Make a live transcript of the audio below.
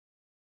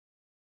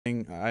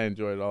I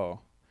enjoy it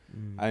all.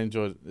 I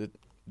enjoy it.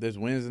 There's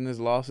wins and there's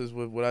losses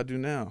with what I do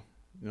now.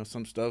 You know,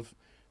 some stuff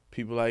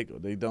people like, or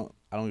they don't.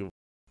 I don't give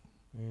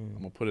I'm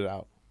gonna put it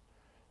out,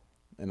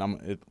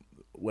 and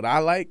what I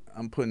like,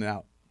 I'm putting it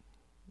out.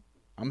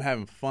 I'm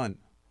having fun.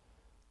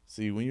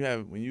 See, when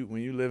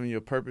you live in your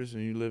purpose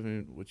and you live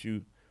in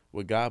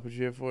what God put you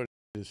here for,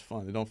 it's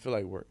fun. It don't feel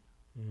like work.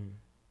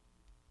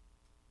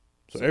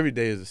 So every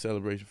day is a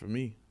celebration for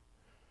me,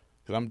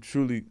 because I'm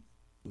truly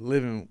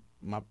living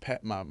my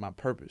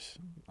purpose.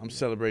 I'm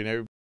celebrating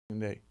every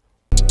day.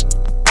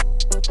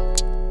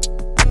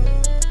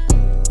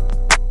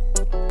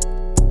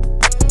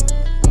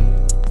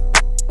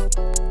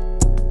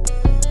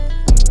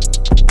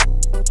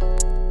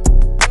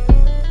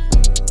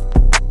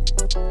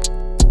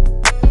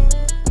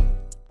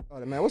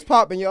 Man, what's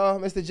poppin', y'all?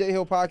 Mr. J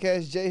Hill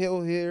Podcast. J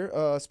Hill here,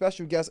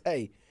 special guest.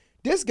 Hey,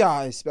 this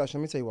guy is special.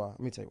 Let me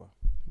tell you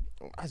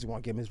why. I just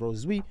want to give him his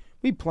roses. We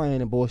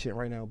playing and bullshit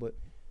right now, but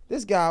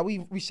this guy,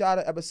 we shot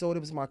an episode.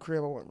 It was in my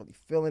crib. I wasn't really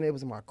feeling it. It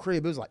was in my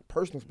crib. It was like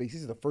personal space. This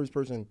is the first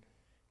person.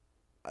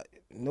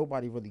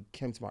 Nobody really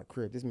came to my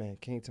crib. This man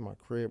came to my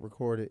crib,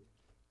 recorded,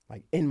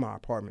 like in my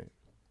apartment.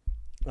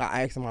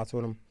 I asked him. I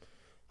told him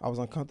I was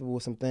uncomfortable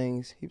with some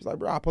things. He was like,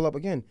 "Bro, I'll pull up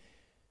again."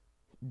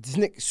 This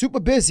nigga super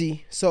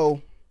busy,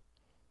 so.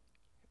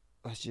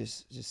 Let's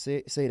just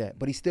say that.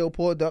 But he still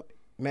pulled up,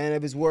 man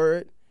of his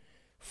word,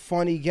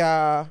 funny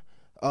guy,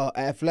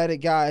 athletic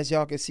guy, as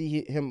y'all can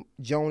see him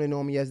joning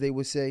on me, as they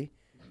would say.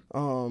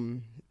 He's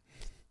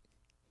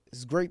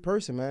a great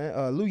person,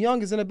 man. Lou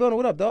Young is in the building.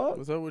 What up, dog?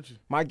 What's up with you?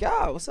 My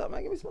guy, what's up,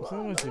 man? Give me some What's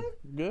love, up with man.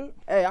 you? Good?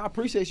 Hey, I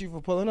appreciate you for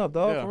pulling up,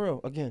 dog, Yeah. for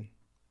real, again.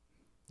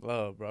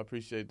 Love, bro. I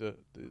appreciate the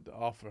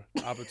offer,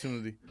 the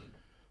opportunity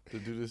to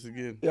do this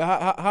again.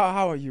 Yeah,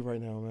 how are you right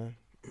now, man?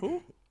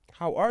 Who?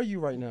 How are you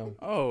right now?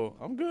 Oh,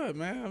 I'm good,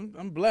 man.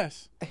 I'm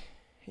blessed.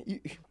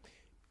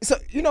 So,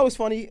 you know, it's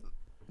funny,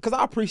 because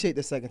I appreciate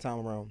the second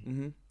time around.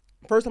 Mm-hmm.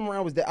 First time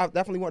around I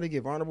definitely wanted to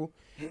get vulnerable.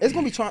 It's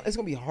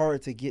gonna be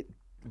hard to get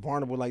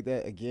vulnerable like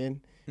that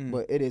again,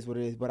 but it is what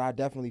it is. But I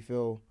definitely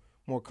feel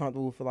more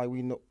comfortable. Feel like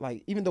we know,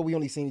 like, even though we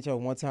only seen each other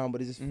one time,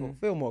 but it just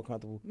feel more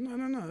comfortable.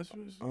 No.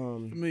 It's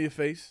familiar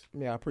face.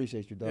 Yeah, I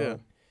appreciate you, dog. Yeah.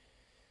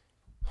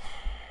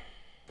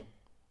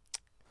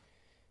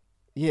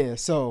 Yeah.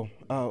 So,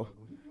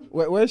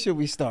 where should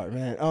we start,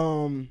 man?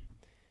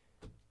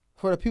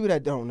 For the people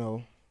that don't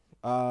know,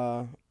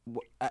 I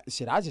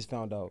just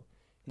found out.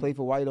 Played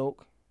for White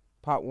Oak,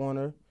 Pop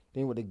Warner,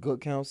 then you went to Good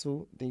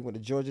Counsel, then you went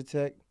to Georgia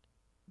Tech,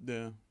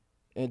 Yeah.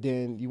 and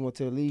then you went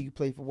to the league. You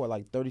played for what,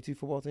 like 32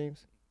 football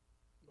teams?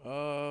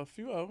 A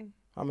few of them.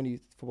 How many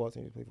football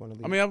teams you played for in the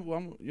league? I mean,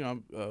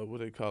 I'm what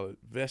they call it,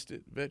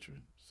 vested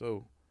veteran.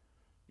 So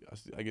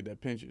I get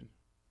that pension.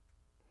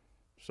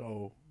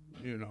 So,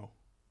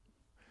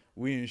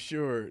 we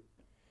insured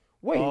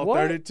all what?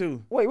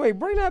 32. Wait,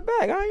 bring that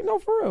back. I ain't know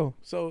for real.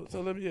 So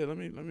let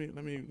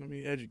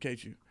me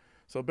educate you.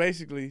 So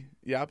basically,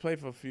 I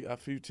played for a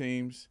few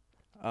teams.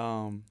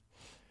 Let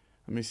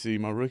me see.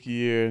 My rookie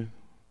year,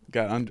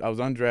 I was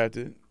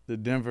undrafted to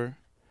Denver.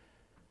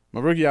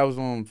 My rookie year, I was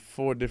on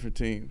 4 different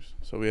teams.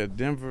 So we had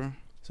Denver.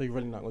 So you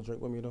really not gonna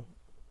drink with me though?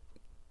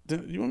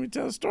 You want me to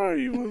tell a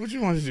story? What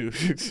you want to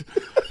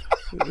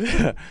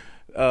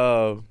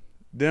do?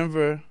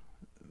 Denver.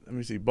 Let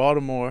me see.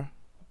 Baltimore,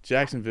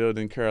 Jacksonville,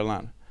 then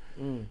Carolina.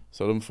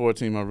 So them 4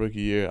 teams my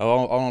rookie year,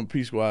 all on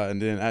P squad,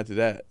 and then after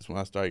that, that's when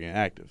I started getting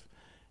active,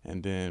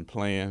 and then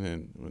playing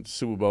and went to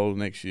Super Bowl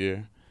next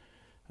year.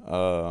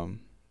 Then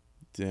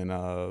played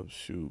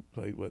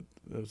that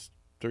was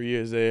 3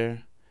 years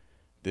there.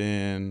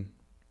 Then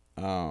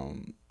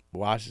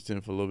Washington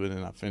for a little bit,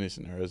 and I finished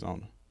in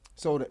Arizona.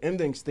 So the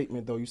ending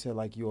statement though, you said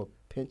like you're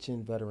a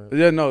pension veteran.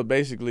 Yeah, no,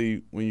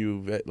 basically when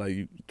you vet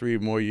like 3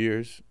 more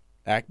years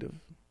active,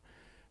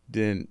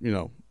 then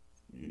you're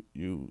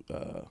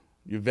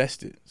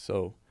vested,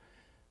 so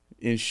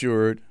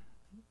insured.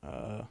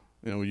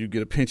 When you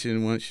get a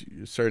pension once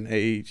you're a certain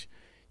age,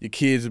 your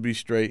kids will be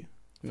straight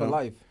For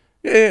life.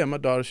 Yeah, my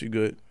daughter, she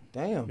good.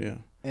 Damn. Yeah.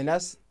 And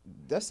that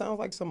sounds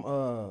like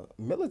some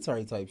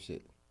military type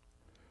shit.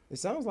 It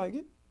sounds like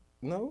it.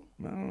 No?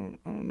 I don't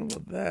know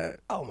about that.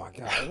 Oh my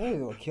God, that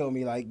ain't gonna kill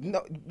me. Like,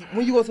 no,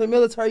 when you go to the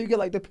military, you get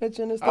like the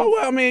pension and stuff. Oh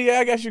well, I mean, yeah,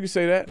 I guess you could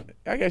say that.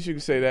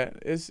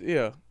 It's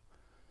it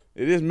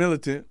is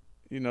militant.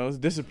 It's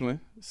discipline.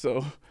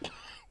 So.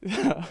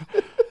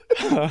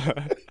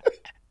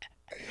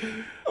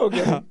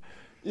 Okay.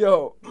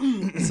 Yo,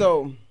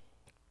 so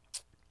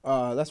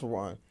let's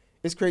rewind.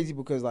 It's crazy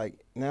because like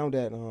now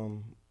that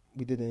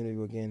we did the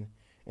interview again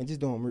and just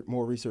doing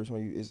more research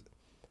on you, is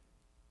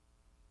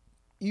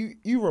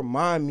you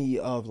remind me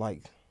of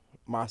like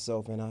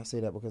myself, and I say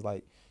that because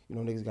like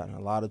niggas got in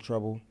a lot of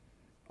trouble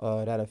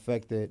that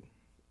affected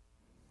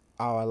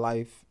our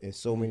life in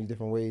so many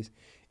different ways.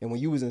 And when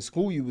you was in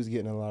school, you was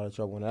getting in a lot of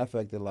trouble, and that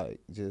affected like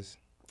just.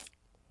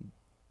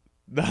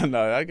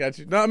 No, I got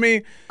you. No, I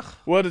mean,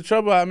 well, the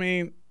trouble. I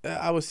mean,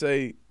 I would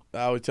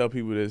tell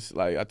people this.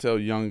 Like I tell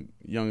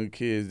younger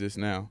kids this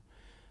now.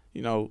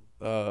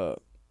 A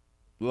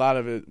lot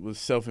of it was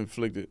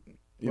self-inflicted.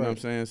 You know what I'm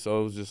saying?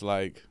 So it was just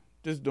like,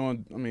 just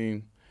doing, I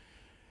mean,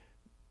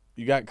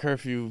 you got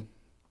curfew,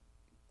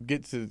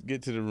 get to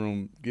the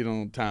room, get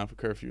on time for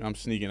curfew. I'm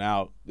sneaking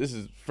out. This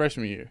is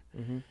freshman year.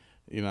 Mm-hmm.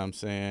 You know what I'm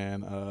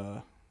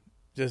saying?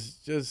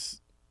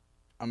 Just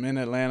I'm in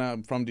Atlanta.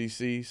 I'm from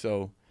D.C.,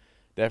 so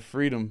that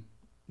freedom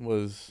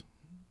was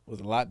a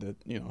lot to,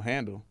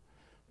 handle.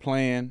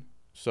 Playing,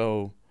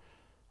 so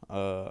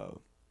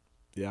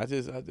yeah, I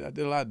did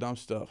a lot of dumb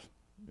stuff.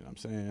 You know what I'm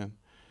saying?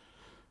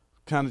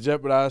 Kind of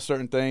jeopardized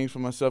certain things for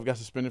myself. Got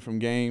suspended from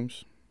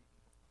games,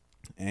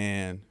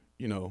 and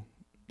you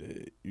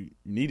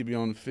need to be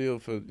on the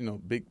field for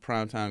big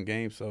primetime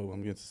games. So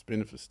I'm getting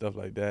suspended for stuff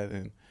like that,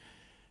 and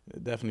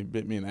it definitely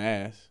bit me in the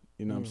ass.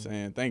 You know what I'm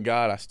saying? Thank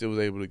God I still was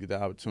able to get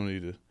the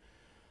opportunity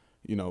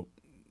to,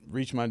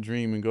 reach my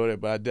dream and go there.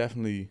 But I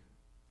definitely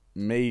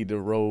made the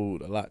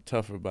road a lot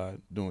tougher by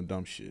doing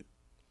dumb shit.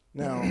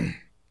 Now,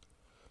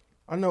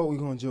 I know we're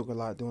going to joke a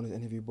lot during this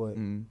interview, but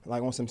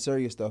like on some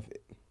serious stuff,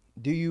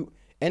 do you,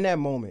 in that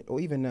moment,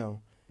 or even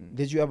now,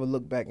 did you ever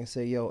look back and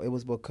say, yo, it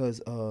was because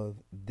of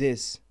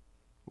this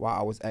while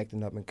I was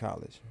acting up in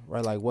college,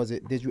 right? Like,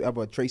 did you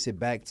ever trace it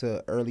back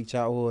to early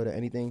childhood or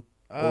anything?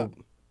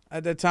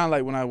 At that time,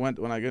 like when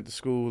I get to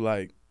school,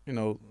 like,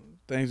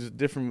 things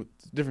different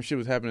shit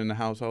was happening in the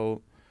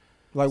household.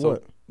 Like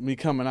what? Me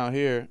coming out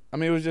here, I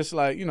mean, it was just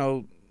like,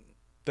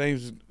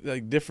 things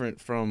like different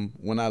from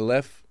when I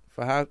left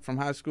from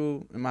high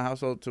school in my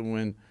household to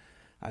when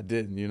I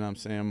didn't. You know what I'm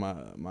saying?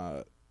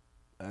 My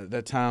at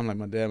that time, like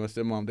my dad, my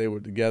stepmom, they were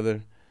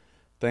together.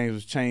 Things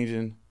was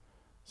changing,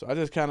 so I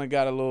just kind of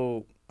got a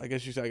little. I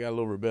guess you say I got a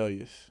little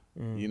rebellious.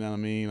 You know what I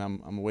mean?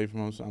 I'm away from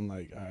home, so I'm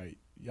like, all right,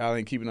 y'all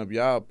ain't keeping up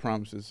y'all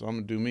promises, so I'm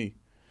gonna do me.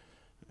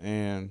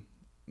 And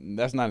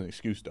that's not an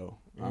excuse though.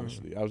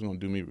 Honestly, I was gonna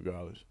do me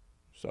regardless.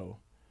 So,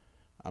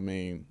 I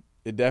mean,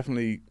 it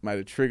definitely might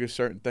have triggered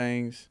certain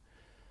things.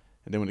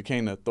 And then when it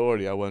came to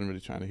authority, I wasn't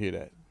really trying to hear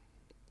that.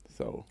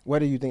 So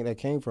where do you think that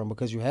came from?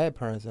 Because you had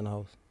parents in the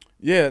house.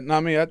 Yeah, no, I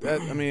mean, I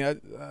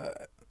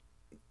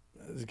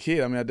as a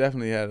kid, I mean, I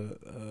definitely had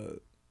a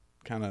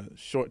kind of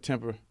short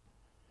temper.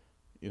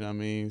 You know what I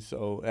mean?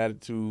 So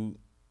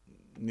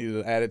needed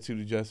an attitude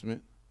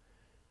adjustment.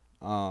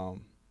 So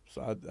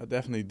I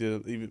definitely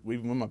did, even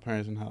with my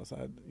parents in the house.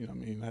 I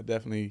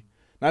definitely,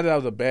 not that I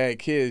was a bad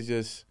kid, it's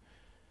just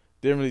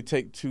didn't really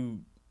take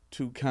too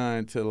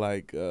kind to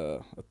like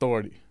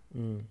authority.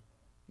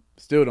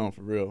 Still don't,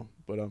 for real.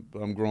 But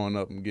I'm growing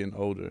up. I'm getting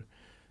older.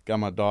 Got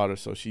my daughter,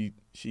 so she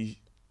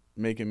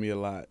making me a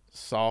lot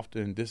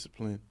softer and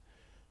disciplined,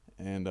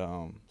 and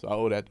so I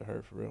owe that to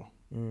her, for real.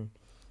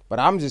 But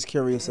I'm just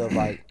curious of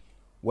like,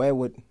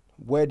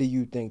 where do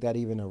you think that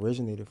even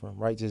originated from?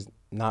 Right, just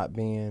not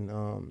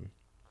being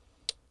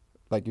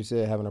like you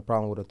said, having a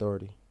problem with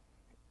authority.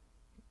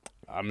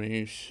 I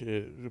mean,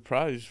 shit,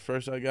 probably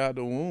first I got out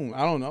the womb. I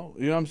don't know.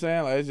 You know what I'm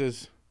saying? Like,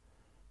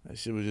 that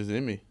shit was just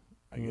in me,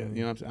 I guess.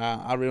 You know what I'm saying?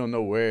 I really don't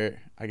know where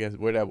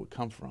that would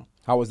come from.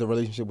 How was the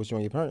relationship with you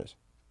and your parents?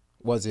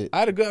 Was it? I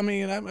had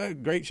a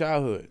great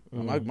childhood.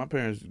 My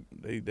parents,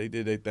 they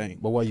did their thing.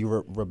 But were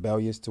you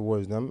rebellious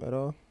towards them at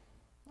all?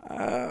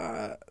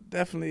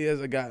 Definitely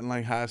as I got in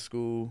like high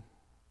school.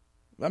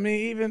 I'd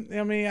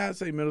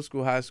say middle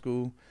school, high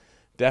school,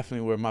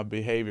 definitely where my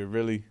behavior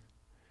really,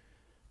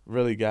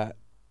 really got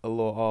a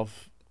little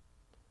off.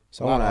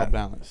 So off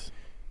balance.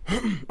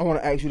 I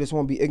want to ask you this. I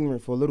want to be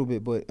ignorant for a little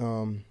bit, but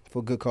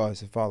for good cause.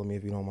 So follow me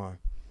if you don't mind.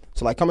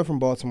 So like coming from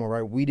Baltimore,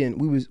 right? We didn't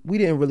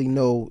really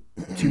know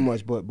too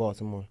much but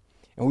Baltimore,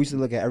 and we used to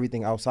look at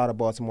everything outside of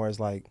Baltimore as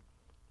like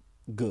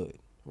good,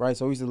 right?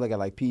 So we used to look at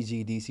like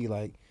PG, DC,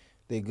 like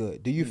they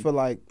good. Do you feel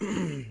like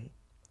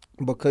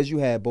because you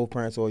had both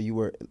parents, or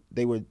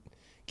they were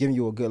giving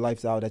you a good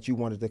lifestyle, that you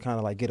wanted to kind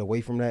of like get away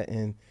from that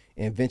and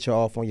venture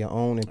off on your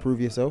own and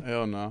prove yourself?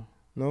 Hell no.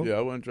 No? Yeah,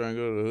 I wasn't trying to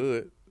go to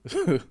the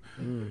hood.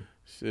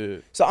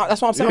 Shit. So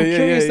that's what I'm saying. I'm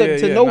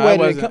curious to know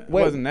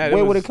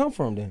where would it come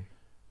from then?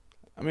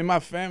 I mean, my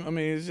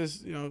family, it's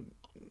just, it's a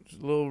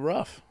little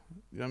rough.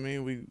 You know what I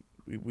mean?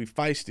 We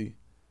feisty.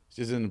 It's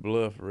just in the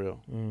blood, for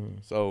real.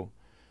 So,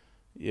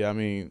 yeah,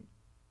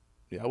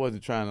 I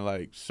wasn't trying to,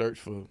 like, search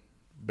for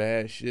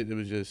bad shit. It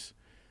was just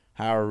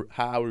how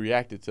I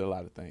reacted to a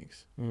lot of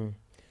things.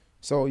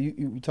 So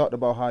you talked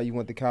about how you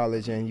went to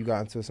college and you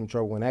got into some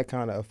trouble, and that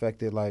kind of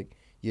affected, like,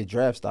 your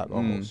draft stock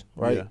almost,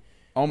 right? Yeah,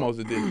 almost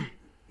it did.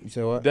 You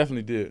said what?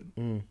 Definitely did.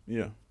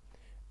 Yeah.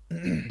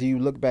 Do you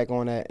look back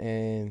on that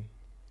and,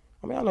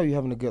 I know you're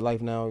having a good life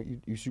now.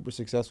 You're super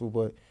successful,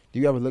 but do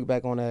you ever look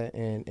back on that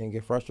and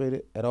get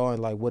frustrated at all?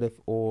 And like, what if,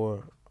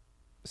 or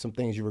some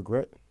things you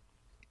regret?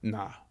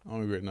 Nah, I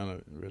don't regret none of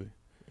it, really.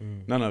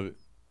 None of it.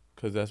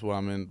 Because that's why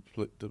I'm in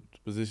the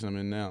position I'm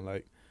in now.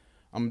 Like,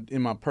 I'm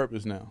in my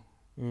purpose now.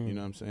 You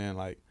know what I'm saying?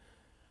 Like,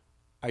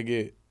 I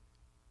get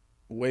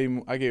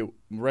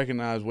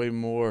recognized way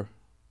more,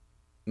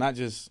 not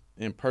just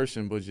in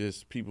person, but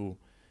just people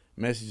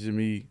messaging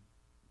me,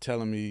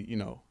 telling me,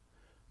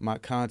 my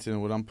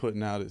content, what I'm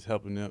putting out is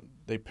helping them,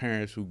 they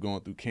parents who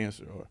going through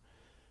cancer, or,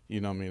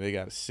 they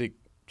got a sick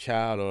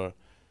child, or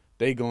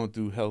they going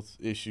through health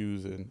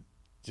issues, and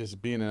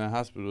just being in a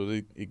hospital,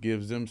 it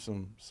gives them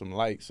some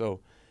light.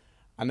 So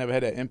I never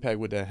had that impact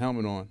with that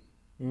helmet on.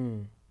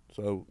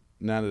 So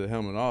now that the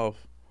helmet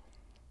off,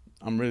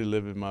 I'm really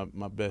living my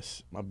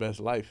best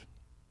life.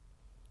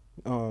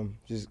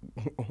 Just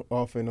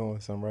off and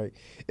on, something, right?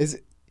 Is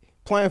it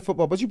playing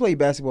football? But you play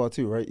basketball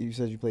too, right? You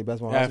said you played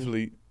basketball.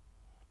 Athlete.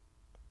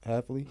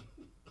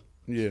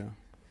 Yeah.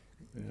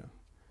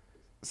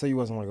 So you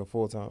wasn't like a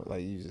full time,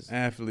 like you just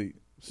athlete.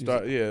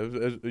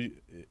 If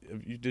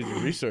you did your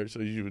research, so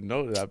you would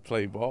know that I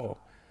played ball.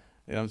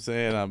 You know what I'm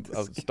saying? I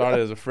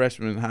started as a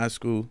freshman in high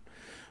school,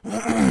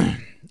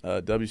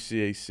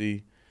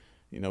 WCAC.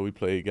 You know, we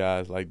played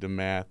guys like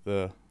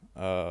DeMatha,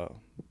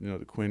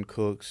 the Quinn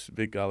Cooks,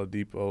 Vic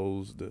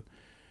Oladipos, the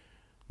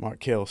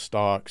Markel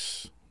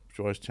Starks,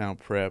 Georgetown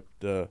Prep,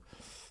 the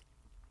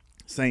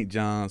St.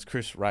 John's,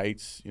 Chris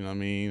Wrights, you know what I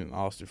mean, and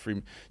Austin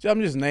Freeman. So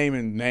I'm just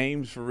naming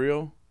names for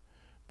real,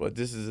 but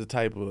this is the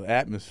type of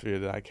atmosphere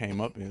that I came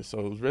up in. So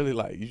it was really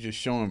like you just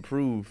show and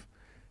prove.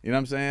 You know what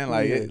I'm saying?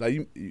 Like,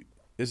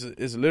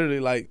 it's literally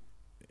like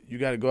you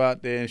got to go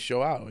out there and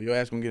show out, or your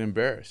ass gonna get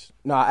embarrassed.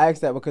 No, I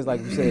asked that because,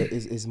 like you said,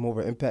 it's more of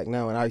an impact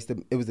now.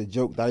 And it was a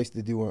joke that I used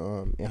to do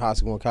in high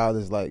school and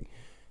college. Like,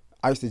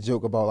 I used to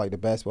joke about like the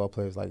basketball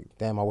players. Like,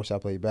 damn, I wish I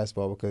played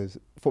basketball because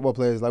football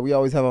players, like, we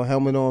always have a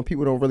helmet on.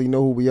 People don't really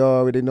know who we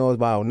are. They know us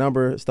by our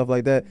number, stuff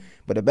like that.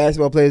 But the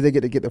basketball players, they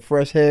get to get the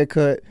fresh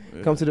haircut,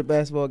 come to the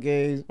basketball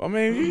games. I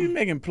mean, you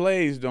making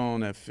plays though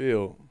on that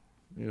field,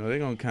 you know, they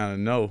gonna kind of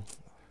know.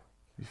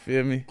 You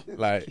feel me?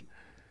 Like,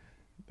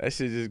 that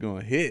shit just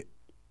gonna hit.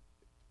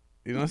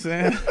 You know what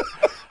I'm saying?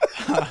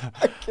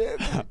 I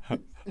can't.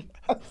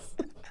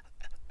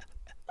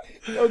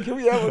 Yo, can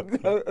we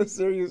have a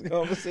serious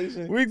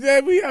conversation? We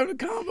have a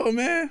combo,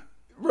 man.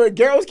 Bro,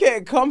 girls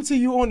can't come to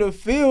you on the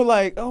field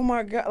like, oh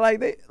my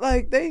God, they.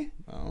 I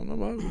don't know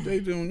about what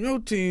they do on your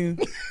team.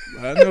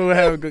 I know we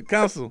have a good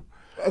counsel.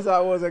 That's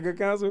how it was at Good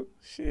Counsel?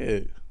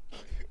 Shit.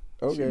 Okay.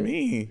 What you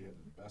mean?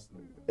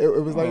 It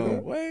was like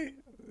that? Wait.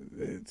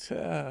 It's,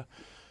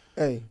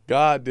 hey.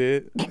 God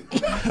did.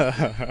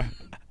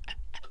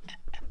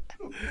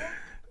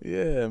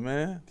 Yeah,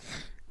 man.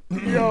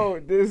 Yo,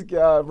 this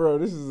guy, bro,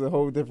 this is a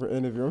whole different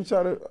interview. I'm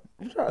trying to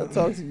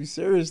talk to you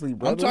seriously,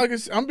 bro.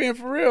 I'm being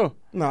for real.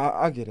 No,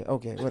 I get it.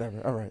 Okay,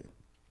 whatever. All right.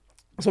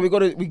 So we go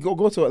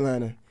to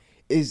Atlanta.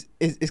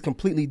 It's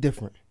completely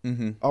different.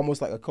 Mm-hmm.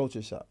 Almost like a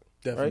culture shock.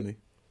 Definitely. Right?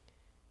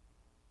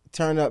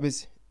 Turn up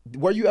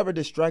were you ever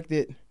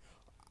distracted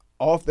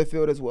off the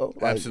field as well?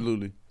 Like,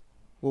 absolutely.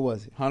 What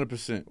was it?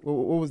 100%.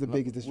 What was the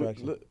biggest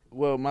distraction?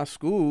 Well, my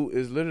school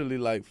is literally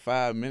like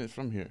 5 minutes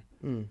from here.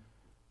 Mm.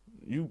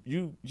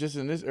 You just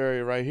in this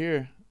area right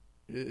here,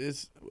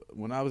 it's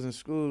when I was in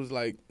school, it was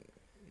like,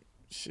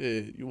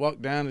 shit, you walk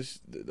down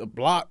the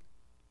block,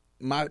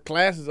 my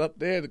class is up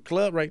there, the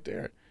club right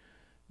there.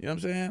 You know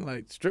what I'm saying?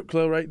 Like, strip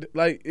club right there.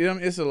 Like, you know what I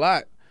mean? It's a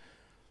lot.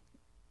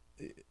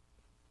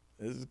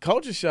 It's a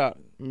culture shock.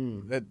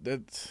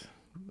 That's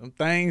them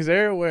things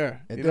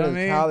everywhere. And you know what I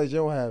mean? College, you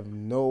don't have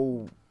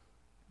no...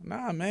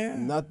 Nah,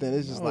 man. Nothing.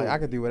 It's just like, I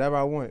can do whatever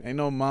I want. Ain't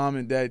no mom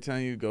and dad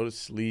telling you to go to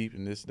sleep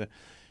and this, that.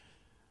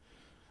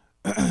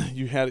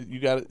 You got to, you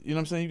know what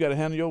I'm saying? You got to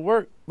handle your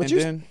work. But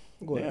then,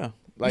 go ahead. Yeah.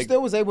 Like, you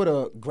still was able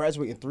to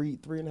graduate in three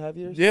and a half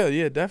years?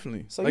 Yeah,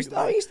 definitely. So you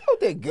still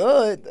did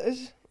good.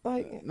 It's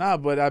like, nah,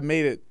 but I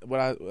made it,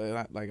 I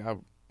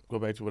go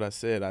back to what I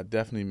said, I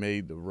definitely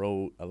made the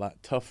road a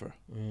lot tougher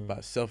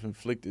by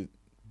self-inflicted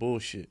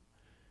bullshit.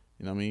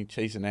 You know what I mean?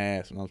 Chasing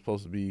ass when I'm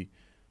supposed to be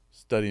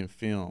studying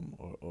film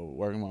or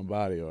working my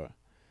body or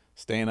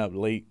staying up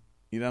late.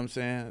 You know what I'm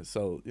saying?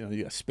 So, you know,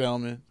 you got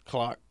Spelman,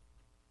 Clark.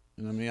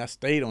 You know what I mean? I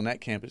stayed on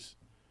that campus.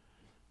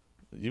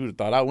 You would have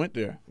thought I went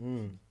there.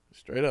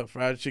 Straight up,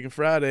 fried chicken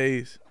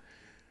Fridays.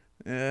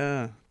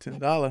 Yeah,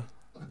 $10.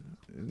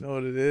 You know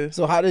what it is.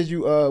 So how did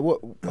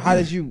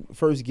you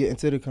first get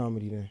into the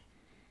comedy then?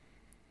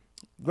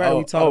 Glad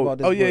we talked about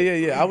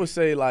this. Yeah. I would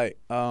say like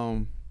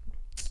like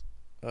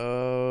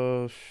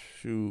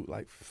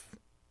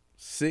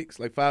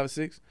 5 or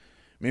 6.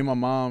 Me and my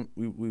mom,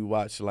 we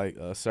watch like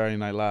Saturday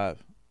Night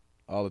Live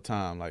all the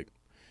time, like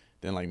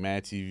then like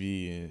Mad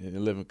TV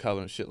and Living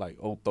Color and shit, like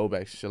old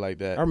throwbacks, shit like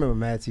that. I remember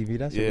Mad TV.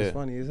 That shit was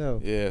funny as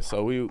hell. Yeah,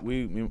 so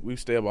we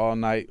stay up all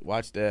night,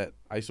 watch that.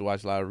 I used to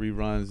watch a lot of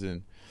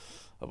reruns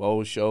of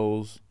old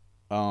shows,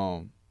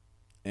 and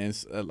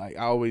like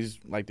I always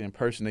like to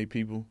impersonate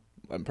people,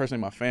 impersonate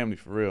my family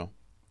for real.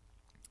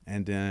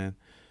 And then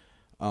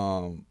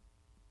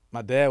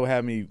my dad would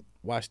have me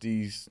watch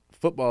these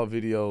football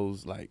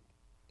videos like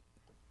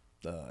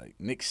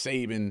Nick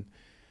Saban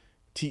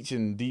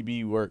teaching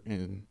DB work,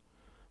 and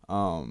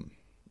I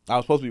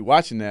was supposed to be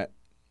watching that,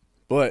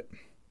 but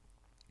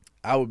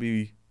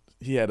he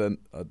had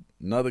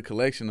another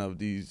collection of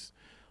these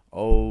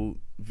old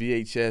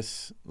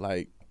VHS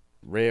like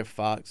Red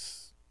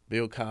Fox,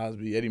 Bill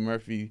Cosby, Eddie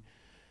Murphy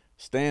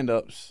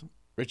stand-ups,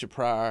 Richard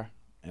Pryor,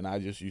 and I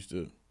just used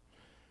to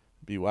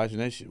be watching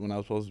that shit when I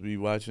was supposed to be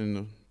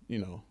watching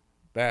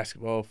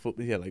basketball,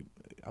 football. I was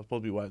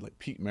supposed to be watching like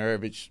Pete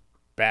Maravich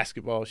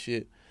basketball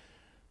shit.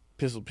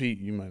 Pistol Pete,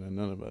 you might not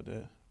know about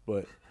that,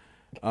 but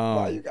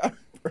Why you got,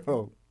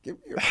 bro? Give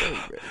me your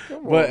break, man.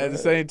 Come on. But at the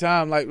same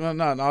time, like,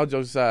 no, all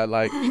jokes aside,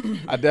 like,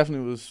 I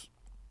definitely was.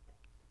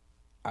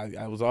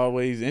 I was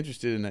always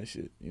interested in that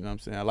shit. You know what I'm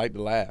saying? I like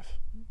to laugh.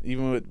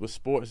 Even with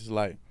sports, it's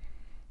like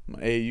my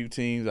AAU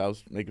teams, I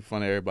was making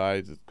fun of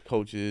everybody, the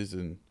coaches,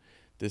 and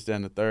this, that,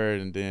 and the third.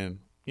 And then,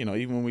 you know,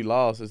 even when we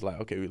lost, it's like,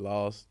 okay, we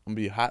lost. I'm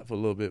gonna be hot for a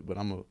little bit, but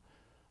I'm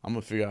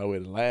gonna figure out a way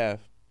to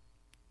laugh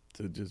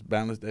to just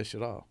balance that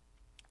shit off.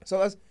 So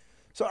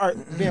all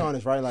right, being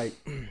honest, right? Like,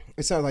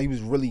 it sounds like he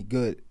was really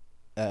good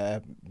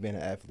at being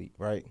an athlete,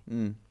 right?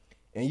 Mm.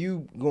 And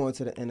you going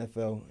to the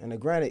NFL, and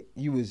granted,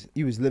 you was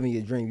living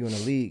your dream, you in the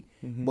league,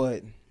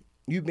 but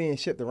you being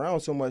shipped around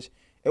so much,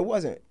 it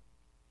wasn't,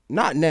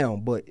 not now,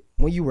 but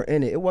when you were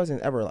in it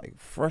wasn't ever like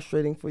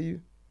frustrating for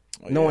you,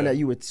 knowing that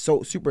you were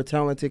so super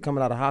talented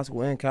coming out of high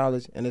school and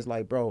college, and it's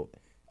like, bro,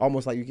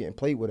 almost like you getting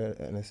played with it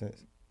in a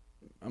sense.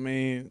 I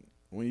mean,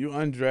 when you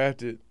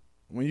undrafted,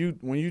 when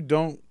you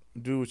don't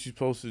do what you're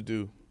supposed to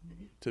do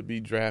to be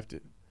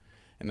drafted,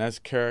 and that's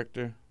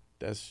character,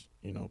 that's,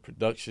 you know,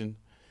 production.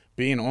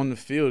 Being on the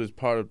field is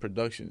part of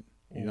production.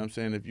 You know what I'm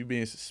saying? If you're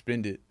being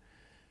suspended,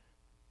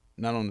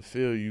 not on the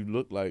field, you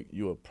look like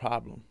you're a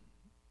problem.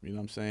 You know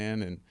what I'm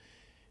saying? And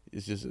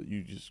it's just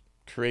you just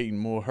creating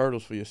more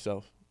hurdles for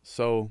yourself.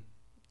 So,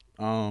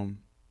 you know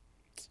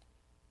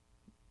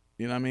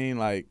what I mean?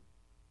 Like,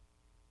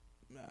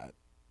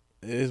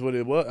 it is what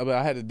it was. But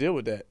I had to deal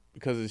with that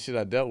because of the shit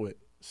I dealt with.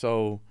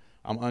 So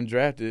I'm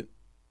undrafted.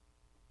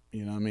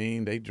 You know what I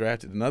mean? They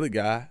drafted another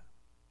guy.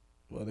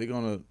 Well, they're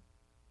gonna,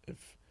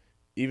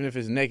 even if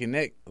it's neck and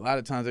neck, a lot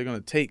of times they're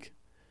gonna take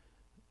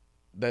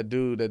that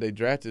dude that they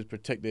drafted to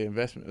protect their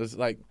investment. It's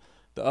like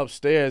the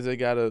upstairs, they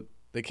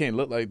can't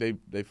look like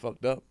they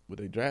fucked up with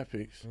their draft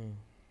picks.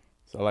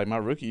 So like my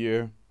rookie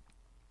year,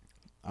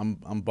 I'm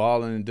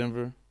balling in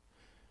Denver.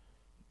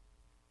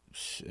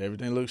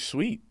 Everything looks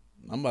sweet.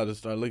 I'm about to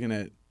start looking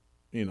at,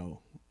 you know,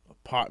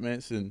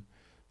 apartments, and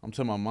I'm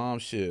telling my mom,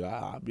 shit,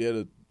 I'll be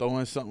able to throw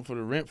in something for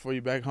the rent for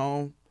you back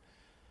home.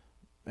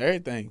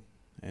 Everything.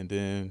 And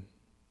then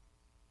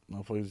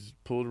motherfuckers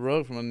pulled the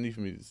rug from underneath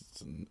me.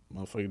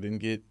 Motherfucker didn't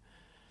get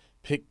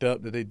picked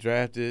up that they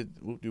drafted.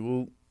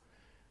 Whoop-de-whoop.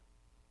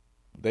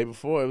 The day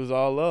before, it was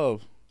all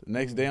love. The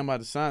next day, I'm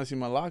about to sign, see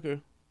my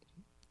locker.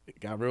 It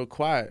got real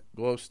quiet.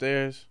 Go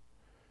upstairs.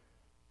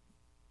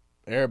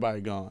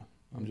 Everybody gone.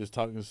 I'm just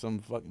talking to some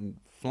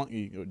fucking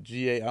flunky or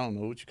GA, I don't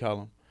know what you call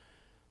them.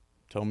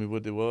 Told me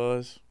what it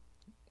was.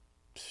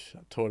 I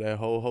tore that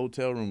whole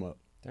hotel room up.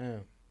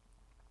 Damn.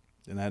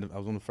 And I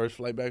was on the first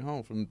flight back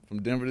home from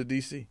Denver to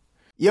D.C.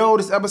 Yo,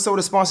 this episode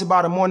is sponsored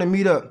by The Morning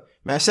Meetup.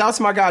 Man, shout out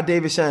to my guy,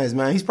 David Shands,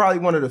 man. He's probably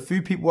one of the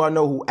few people I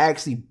know who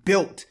actually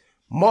built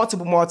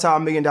multiple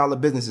multi-million-dollar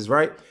businesses,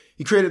 right?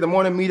 He created The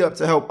Morning Meetup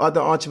to help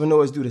other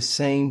entrepreneurs do the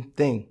same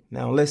thing.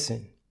 Now,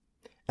 listen,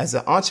 as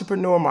an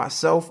entrepreneur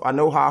myself, I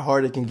know how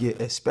hard it can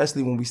get,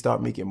 especially when we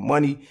start making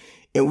money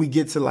and we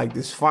get to like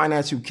this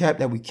financial cap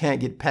that we can't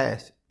get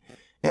past.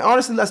 And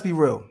honestly, let's be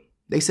real.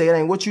 They say it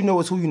ain't what you know,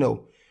 it's who you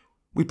know.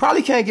 We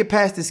probably can't get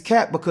past this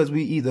cap because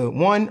we either,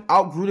 one,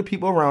 outgrew the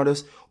people around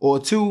us, or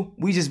two,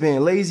 we just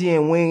being lazy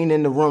and we ain't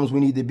in the rooms we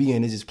need to be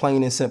in. It's just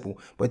plain and simple.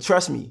 But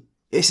trust me,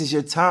 this is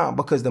your time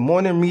because The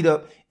Morning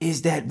Meetup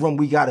is that room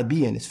we got to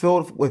be in. It's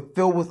filled with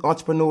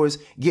entrepreneurs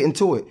getting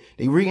to it.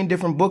 They reading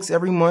different books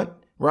every month,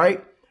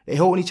 right? They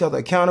holding each other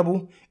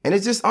accountable. And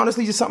it's just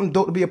honestly just something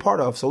dope to be a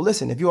part of. So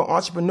listen, if you're an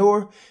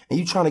entrepreneur and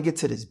you trying to get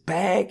to this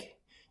bag,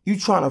 you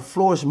trying to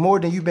flourish more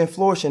than you've been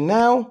flourishing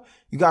now,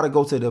 you got to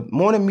go to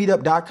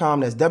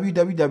themorningmeetup.com. That's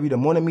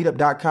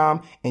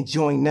www.themorningmeetup.com and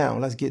join now.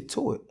 Let's get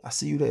to it. I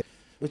see you there.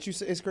 But you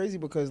say it's crazy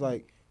because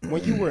like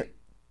when you were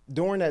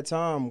during that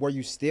time, were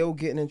you still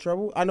getting in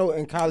trouble? I know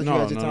in college you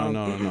had your time.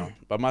 No.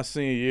 By my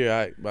senior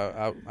year,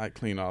 I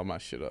cleaned all my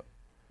shit up.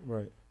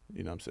 Right.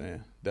 You know what I'm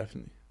saying?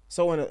 Definitely.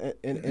 So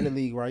in the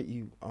league, right?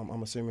 You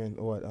I'm assuming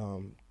what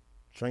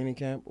training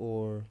camp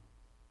or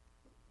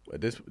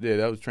that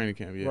was training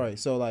camp. Yeah. Right.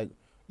 So like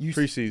you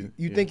preseason.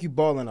 You think you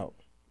balling out?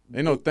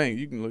 Ain't no thing.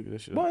 You can look at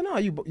this shit. Boy, no,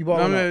 you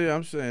balling out. Yeah,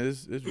 I'm saying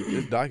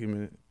it's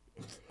documented.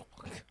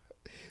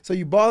 So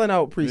you balling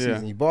out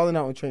preseason. You balling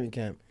out in training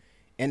camp,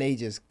 and they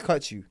just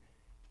cut you.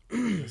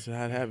 That's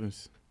how it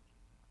happens.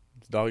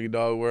 It's doggy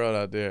dog world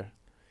out there.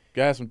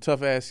 Got some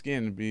tough ass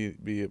skin to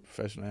be a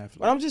professional athlete.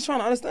 But I'm just trying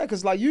to understand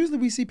because like usually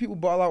we see people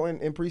ball out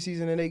in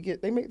preseason and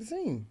they make the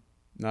team.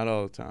 Not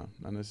all the time.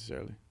 Not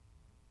necessarily.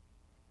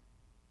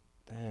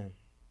 Damn,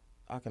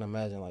 I can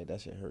imagine like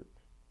that shit hurt.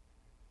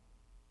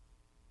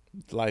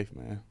 It's life,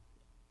 man.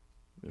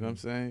 You know what I'm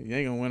saying? You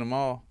ain't gonna win them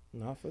all.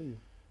 No, I feel you.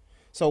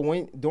 So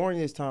during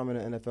this time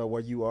in the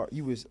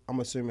NFL, I'm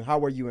assuming, how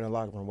were you in the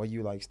locker room? Were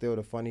you like still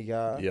the funny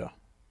guy? Yeah,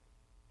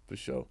 for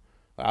sure.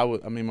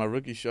 My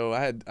rookie show.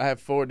 I had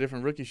 4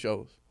 different rookie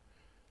shows,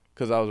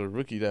 because I was a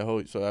rookie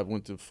so I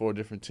went to 4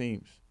 different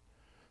teams.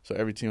 So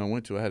every team I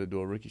went to, I had to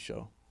do a rookie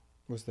show.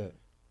 What's that?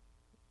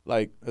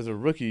 Like as a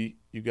rookie,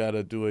 you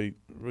gotta do a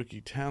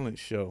rookie talent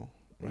show,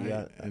 Right.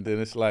 Yeah. And then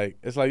it's like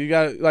you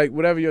got like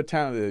whatever your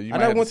talent is. I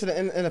never went to the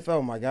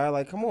NFL, my guy.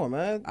 Like, come on,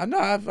 man. I know.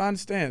 I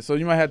understand. So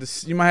you might have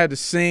to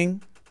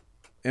sing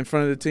in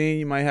front of the team.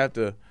 You might have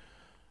to,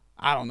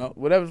 I don't know,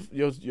 whatever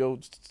your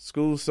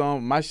school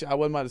song. I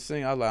wasn't about to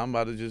sing. I was like, I'm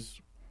about to just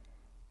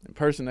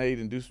impersonate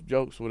and do some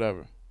jokes,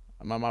 whatever.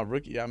 My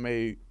rookie,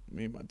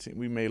 me and my team,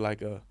 we made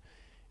like a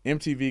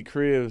MTV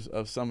Cribs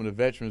of some of the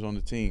veterans on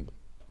the team,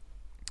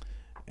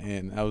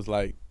 and I was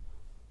like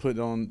put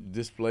on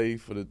display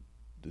for the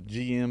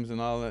GMs and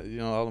all that,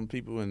 all them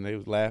people, and they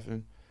was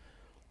laughing.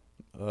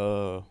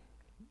 I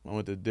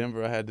went to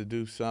Denver. I had to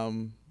do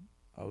something.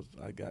 I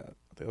think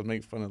I was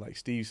making fun of like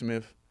Steve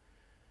Smith,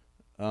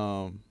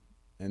 and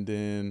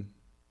then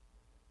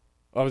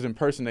I was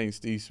impersonating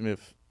Steve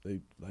Smith.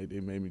 They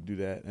made me do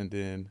that, and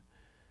then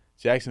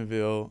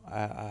Jacksonville.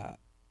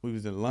 We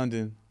was in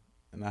London,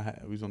 and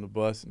we was on the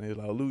bus, and they was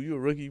like, "Lou, you a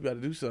rookie? You got to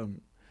do something."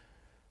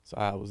 So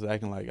I was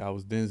acting like I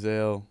was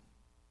Denzel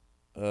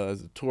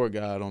as a tour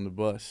guide on the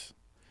bus.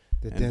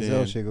 The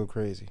Denzel shit go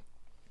crazy.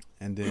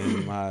 And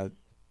then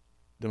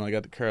when I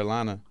got to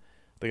Carolina,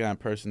 I think I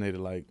impersonated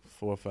like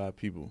 4 or 5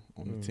 people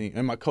on the team,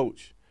 and my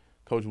coach,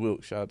 Coach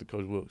Wilkes. Shout out to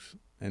Coach Wilkes.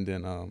 And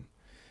then,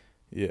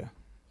 yeah.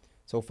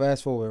 So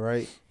fast forward,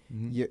 right?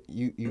 Mm-hmm.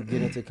 You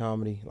get into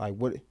comedy. Like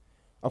what?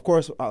 Of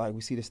course, like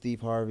we see the Steve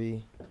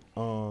Harvey,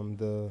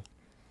 the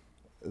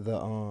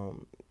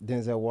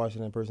Denzel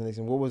Washington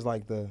impersonation. What was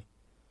like the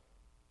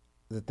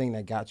thing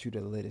that got you the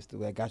latest,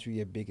 that got you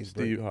your biggest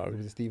break? Steve Harvey. It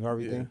was the Steve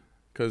Harvey thing?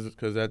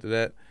 Because after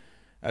that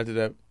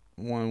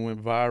one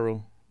went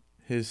viral,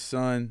 his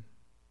son,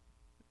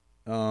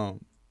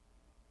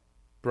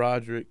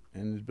 Broderick,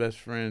 and his best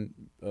friend,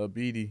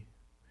 Beatty,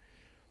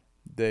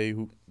 they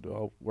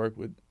all work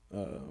with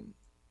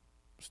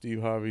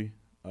Steve Harvey,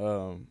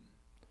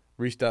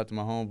 reached out to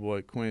my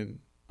homeboy, Quinn.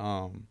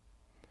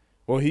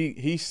 Well,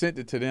 he sent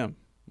it to them.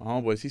 My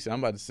homeboys, he said, I'm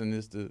about to send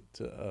this to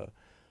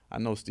I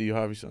know Steve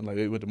Harvey, son. Like,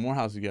 they went to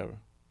Morehouse together.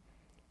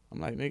 I'm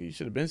like, nigga, you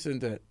should have been sent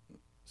that.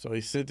 So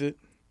he sent it,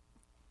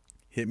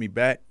 hit me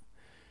back.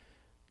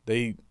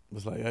 They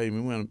was like, hey,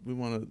 we want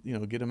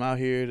to, get him out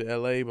here to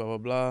L.A., blah, blah,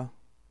 blah.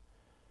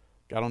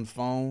 Got on the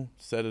phone,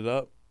 set it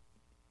up.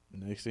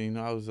 Next thing you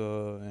know, I was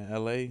in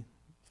L.A.,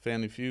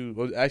 Family Feud.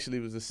 Well, actually,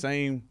 it was the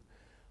same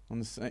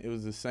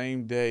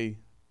day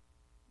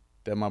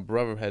that my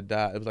brother had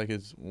died. It was like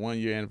his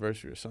 1-year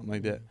anniversary or something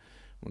like that.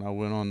 When I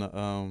went on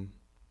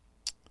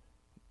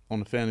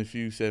the Family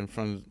Feud set in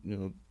front of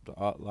the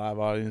live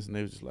audience, and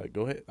they was just like,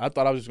 "Go ahead." I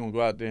thought I was just gonna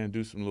go out there and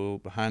do some little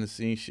behind the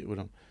scenes shit with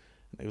them.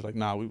 And they was like,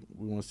 "Nah, we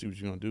want to see what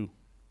you're gonna do."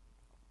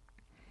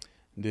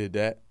 Did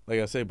that, like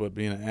I said, but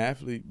being an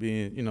athlete,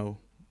 being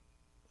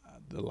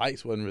the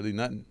lights wasn't really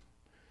nothing.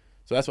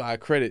 So that's why I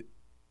credit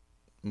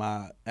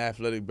my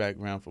athletic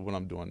background for what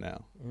I'm doing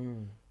now.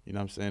 You know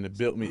what I'm saying? It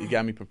built me. It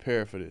got me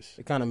prepared for this.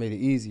 It kind of made it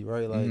easy,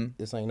 right? Like,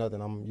 this ain't nothing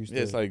I'm used to.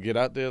 Yeah, it's like get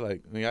out there.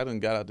 Like, I done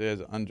got out there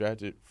as an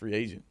undrafted free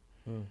agent.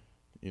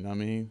 You know what I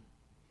mean?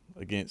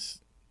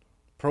 Against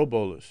Pro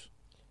Bowlers.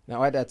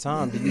 Now, at that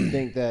time, do you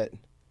think that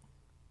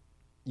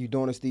you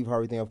doing a Steve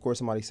Harvey thing, of course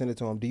somebody sent it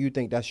to him, do you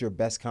think that's your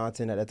best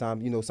content at that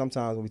time?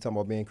 Sometimes when we talk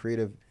about being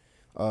creative,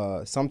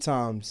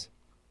 sometimes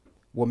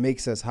what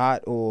makes us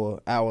hot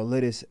or our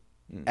latest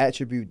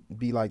attribute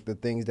be like the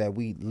things that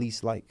we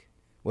least like.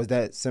 Was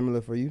that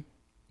similar for you?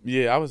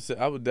 Yeah,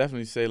 I would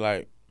definitely say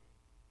like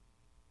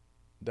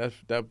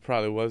that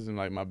probably wasn't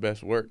like my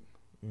best work.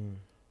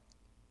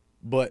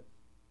 But,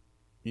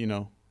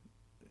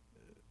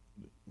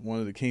 one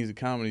of the kings of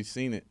comedy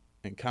seen it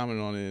and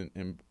commented on it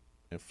and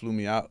flew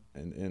me out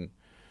and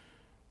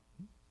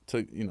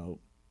took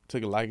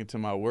a liking to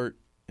my work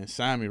and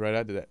signed me right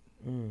after that.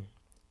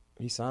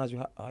 He signed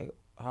you?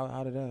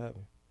 How did that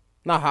happen?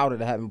 Not how did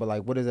it happen, but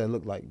like what does that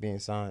look like being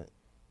signed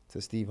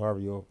to Steve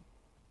Harvey? Or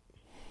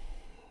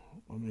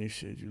I mean,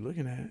 shit, you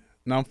looking at it.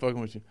 No, I'm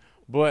fucking with you.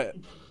 But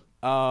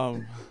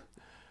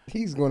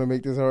he's gonna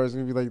make this hard. It's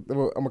gonna be like,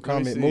 I'm gonna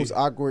comment most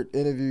awkward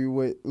interview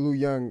with Lou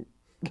Young.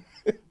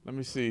 Let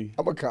me see.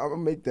 I'm gonna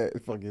make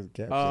that fucking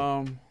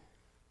caption.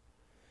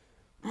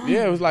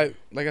 Yeah, it was like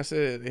I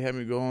said, they had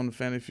me go on the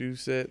Family Feud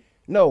set.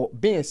 No,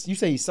 Ben, you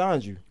say he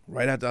signed you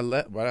right after I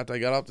left. Right after I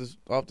got off the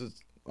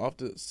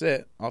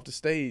set, off the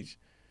stage.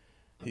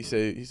 He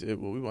said,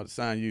 well, we want to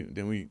sign you.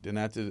 Then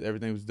after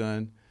everything was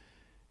done,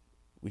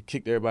 we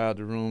kicked everybody out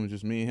the room,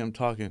 just me and him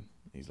talking.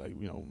 He's like,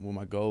 what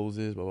my goals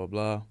is, blah blah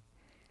blah.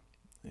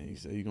 And he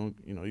said, you're gonna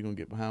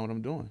get behind what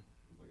I'm doing.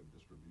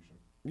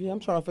 Yeah, I'm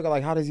trying to figure out,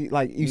 like, how does he,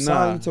 like, you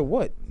signed him to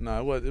what?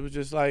 It was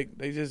just like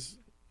they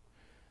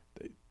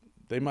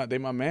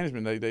my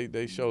management.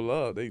 They show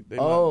love.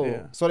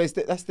 So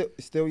that's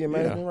still your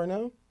management right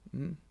now?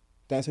 Mm-hmm.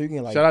 That's so you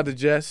can, like, shout out to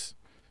Jess,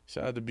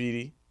 shout out to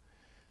Beatty,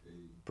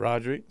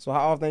 Broderick. So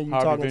how often are you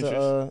talking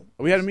to?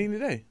 We had a meeting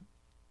today.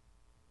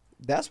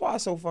 That's why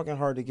it's so fucking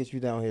hard to get you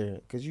down here,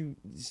 because you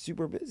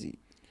super busy.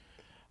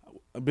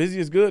 Busy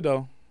is good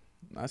though.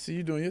 I see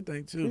you doing your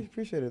thing too.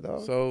 Appreciate it,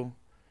 dog. So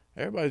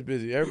everybody's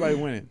busy. Everybody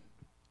winning.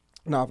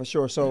 Nah, for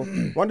sure. So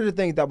one of the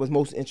things that was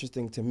most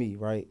interesting to me,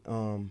 right,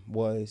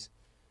 was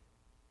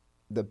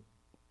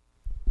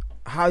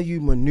how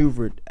you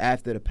maneuvered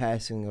after the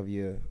passing of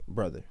your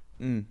brother.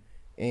 Mm.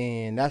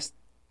 And that's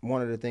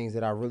one of the things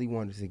that I really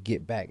wanted to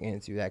get back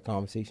into that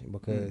conversation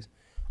because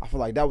I feel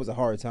like that was a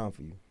hard time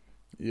for you.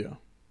 Yeah.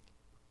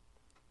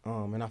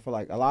 And I feel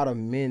like a lot of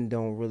men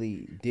don't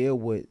really deal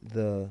with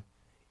the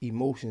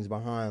emotions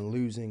behind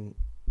losing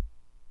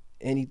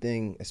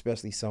anything,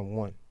 especially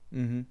someone.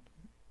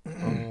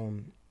 Mm-hmm.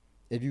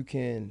 If you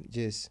can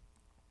just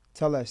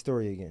tell that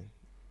story again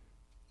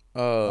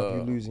of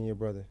you losing your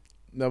brother.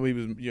 No, it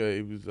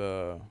was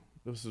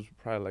this was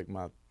probably like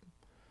my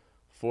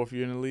 4th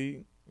year in the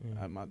league.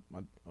 My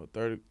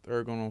third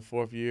going on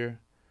 4th year.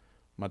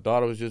 My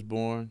daughter was just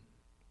born.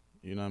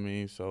 You know what I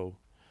mean? So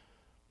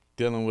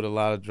dealing with a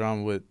lot of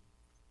drama with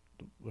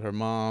her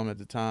mom at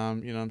the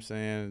time, you know what I'm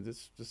saying?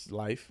 Just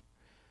life.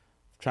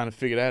 Trying to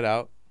figure that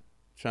out.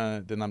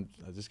 I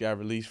just got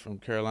released from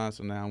Carolina,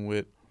 so now I'm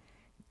with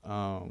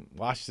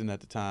Washington at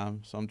the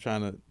time. So I'm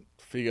trying to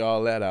figure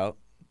all that out.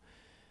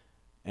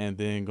 And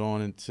then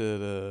going into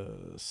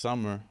the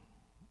summer,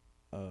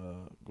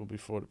 go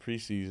before the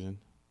preseason,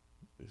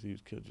 he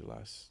was killed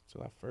July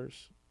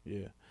 1st.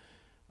 Yeah.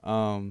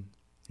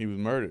 He was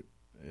murdered.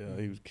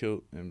 He was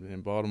killed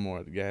in Baltimore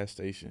at the gas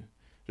station.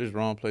 Just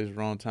wrong place,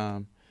 wrong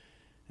time.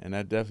 And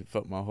that definitely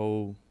fucked my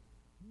whole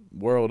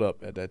world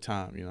up at that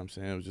time. You know what I'm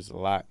saying? It was just a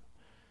lot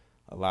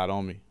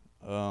on me.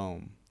 You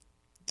know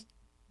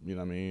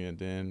what I mean? And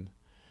then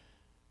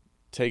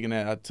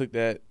I took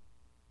that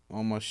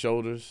on my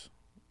shoulders,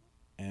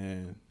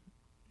 and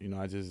you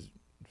know, it just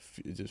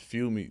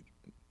fueled me.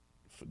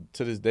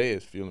 To this day,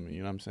 it's fueling me. You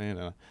know what I'm saying?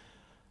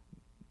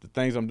 The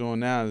things I'm doing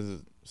now is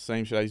the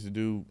same shit I used to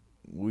do.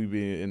 We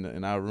be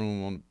in our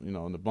room on, you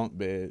know, in the bunk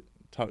bed,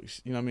 talk.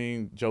 You know what I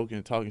mean?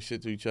 Joking, talking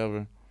shit to each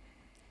other.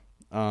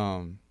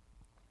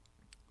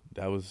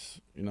 That was,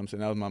 you know what I'm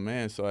saying, that was my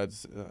man. So at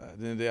the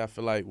end of the day, I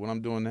feel like what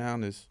I'm doing now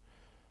is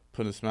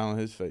putting a smile on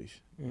his face.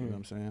 You know what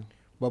I'm saying?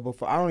 But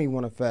before, I don't even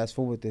want to fast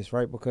forward this,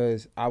 right?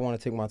 Because I want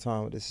to take my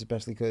time with this,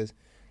 especially because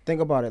think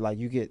about it, like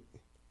you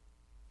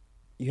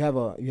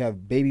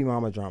have baby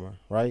mama drama,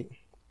 right?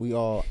 We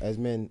all, as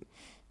men,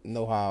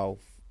 know how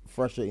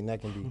frustrating that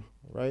can be,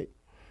 right?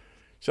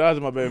 Shout out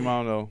to my baby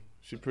mom though.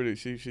 She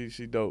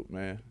dope,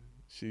 man.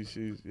 She's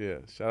yeah.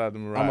 Shout out to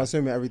Mariah. I'm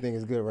assuming everything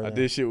is good right now. I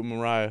did shit with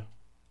Mariah.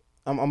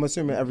 I'm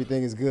assuming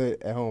everything is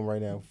good at home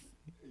right now.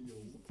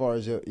 As far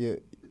as your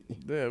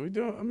yeah, we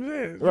doing. I'm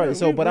saying right. Yeah,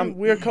 so,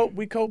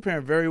 we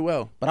co-parent very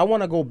well. But I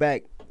want to go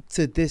back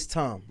to this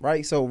time,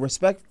 right? So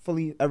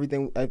respectfully,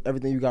 everything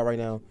you got right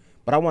now.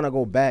 But I want to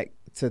go back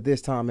to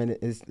this time and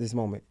this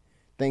moment.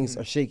 Things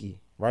are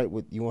shaky, right,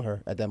 with you and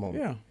her at that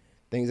moment. Yeah.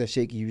 Things are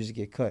shaky. You just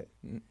get cut.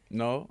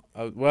 No.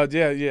 Well,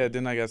 yeah.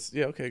 Then I got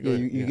okay. Good.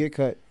 Yeah, you get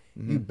cut.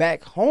 You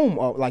back home,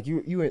 like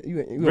you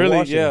really,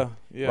 Washington,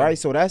 yeah, right.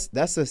 So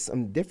that's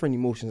some different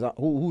emotions.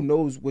 Who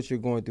knows what you're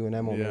going through in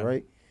that moment,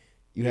 right?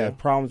 You have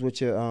problems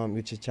with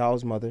your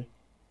child's mother.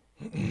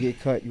 You get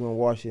cut. You in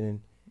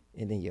Washington,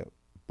 and then your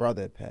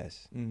brother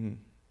passed.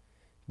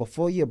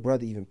 Before your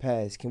brother even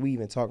passed, can we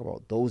even talk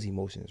about those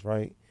emotions,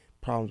 right?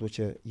 Problems with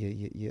your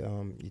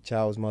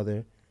child's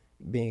mother,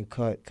 being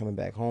cut, coming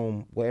back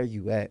home. Where are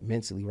you at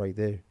mentally, right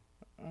there?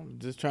 I'm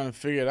just trying to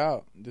figure it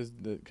out.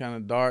 Just the kind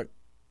of dark.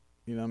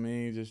 You know what I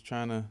mean? Just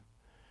trying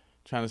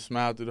to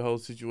smile through the whole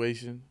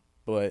situation,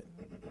 but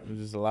it was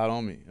just a lot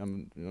on me. I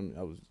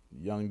was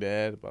a young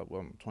dad,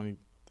 I'm 20. I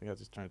think I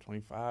just turned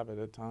 25 at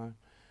that time.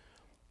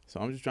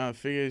 So I'm just trying to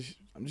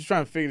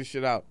figure this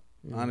shit out.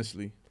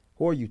 Honestly.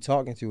 Who are you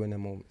talking to in that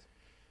moment?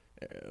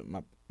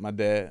 My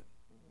dad,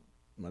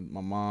 my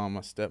mom,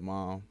 my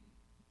stepmom,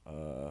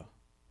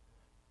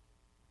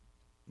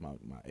 my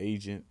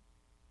agent,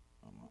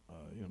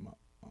 you know, my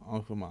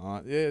uncle, my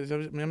aunt. Yeah,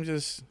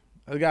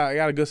 I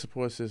got a good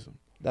support system.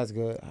 That's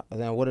good.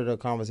 Now, what are the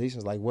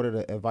conversations like? What are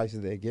the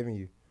advices they're giving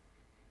you?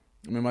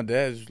 I mean, my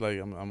dad's just like,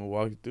 I'm gonna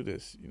walk you through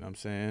this. You know what I'm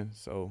saying?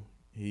 So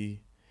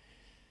he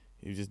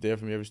was just there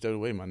for me every step of the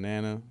way. My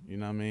nana, you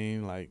know what I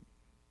mean? Like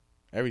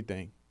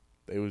everything.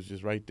 They was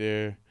just right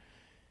there,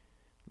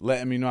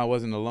 letting me know I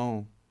wasn't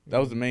alone. That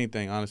was the main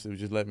thing, honestly, was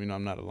just letting me know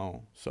I'm not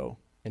alone. So.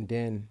 And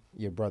then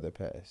your brother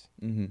passed.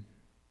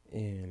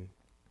 And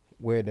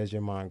where does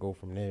your mind go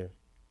from there?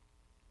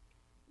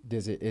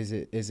 Is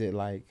it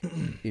like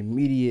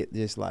immediate,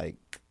 just like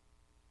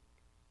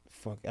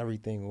fuck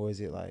everything, or is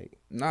it like?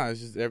 Nah,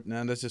 it's just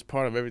that's just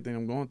part of everything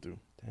I'm going through.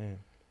 Damn.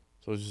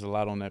 So it's just a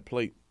lot on that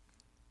plate.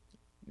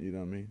 You know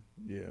what I mean?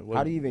 Yeah.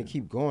 How do you even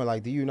keep going?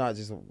 Like, do you not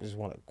just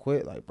want to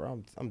quit? Like,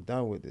 bro, I'm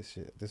done with this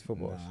shit, this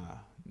football shit.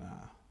 Nah.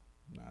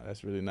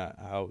 That's really not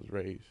how I was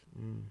raised.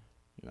 You know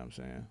what I'm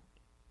saying?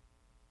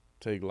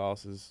 Take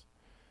losses.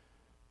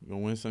 You're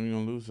gonna win some, you're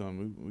gonna lose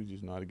some. We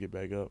just know how to get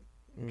back up.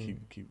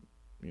 Keep.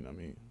 You know what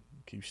I mean?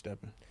 Keep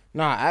stepping.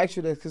 Nah, I ask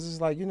you that because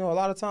it's like, you know, a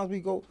lot of times we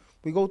go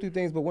through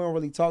things, but we don't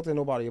really talk to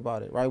nobody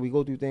about it, right? We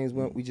go through things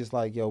when we just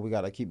like, yo, we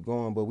got to keep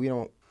going, but we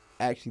don't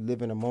actually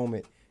live in a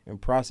moment and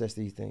process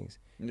these things.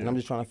 Yeah. And I'm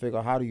just trying to figure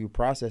out, how do you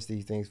process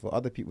these things for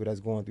other people that's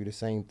going through the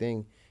same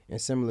thing in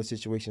similar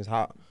situations?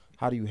 How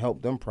how do you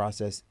help them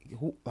process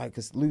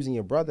cause losing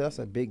your brother, that's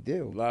a big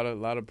deal. A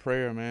lot of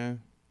prayer, man.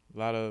 A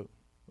lot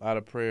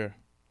of prayer.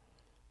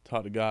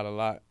 Talk to God a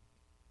lot.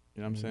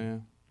 You know what I'm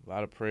saying? A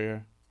lot of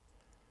prayer.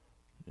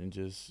 And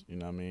just, you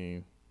know what I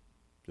mean,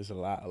 just a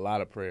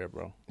lot of prayer,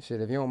 bro.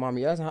 Shit, if you don't mind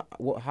me asking,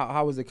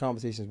 how was the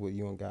conversations with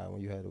you and God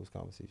when you had those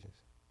conversations?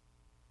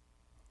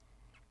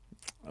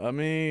 I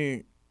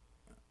mean,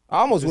 I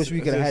almost wish we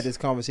could have had this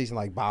conversation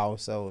like by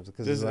ourselves.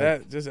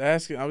 Just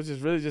asking. I was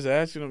just really just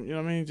asking him. You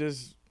know what I mean?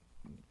 Just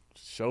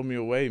show me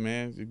a way,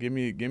 man. Just give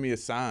me a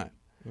sign.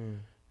 You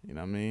know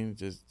what I mean?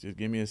 Just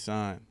give me a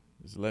sign.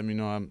 Just let me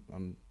know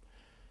I'm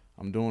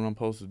doing what I'm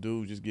supposed to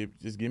do. Just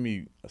give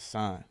me a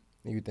sign.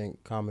 You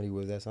think comedy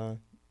was that sign?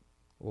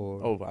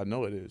 Or oh, I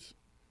know it is.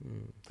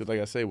 Because like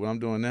I say, what I'm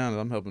doing now is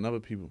I'm helping other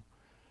people.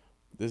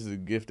 This is a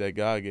gift that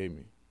God gave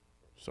me.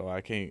 So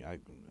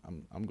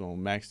I'm going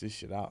to max this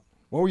shit out.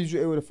 When were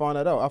you able to find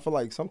that out? I feel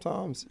like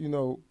sometimes, you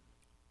know,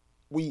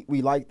 we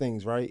like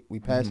things, right? We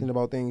passionate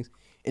about things,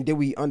 and then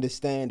we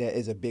understand that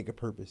it's a bigger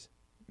purpose.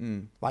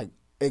 Like,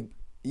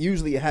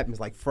 usually it happens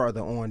like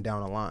further on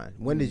down the line.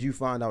 When did you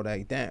find out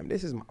that, damn,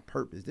 this is my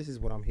purpose. This is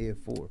what I'm here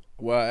for?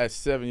 Well, at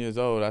 7 years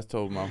old, I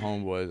told my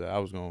homeboys that I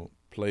was going to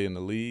play in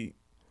the league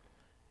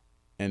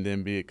and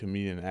then be a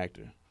comedian and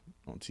actor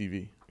on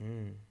TV.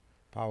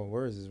 Power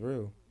words is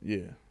real.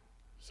 Yeah.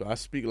 So I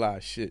speak a lot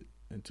of shit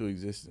into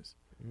existence.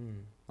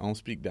 I don't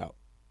speak doubt.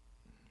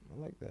 I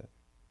like that.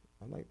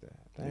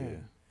 Damn. Yeah.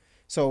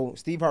 So,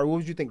 Steve Harvey, what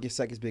would you think your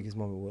second biggest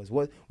moment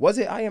was? Was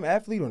it I Am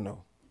Athlete or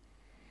no?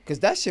 Because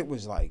that shit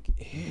was, like,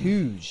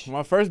 huge.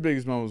 My first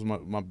biggest moment was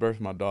my birth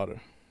of my daughter.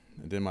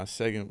 And then my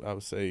second, I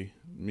would say,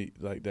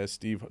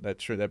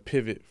 that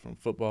pivot from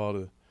football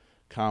to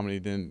comedy,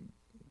 then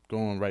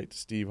going right to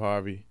Steve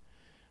Harvey.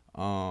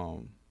 Let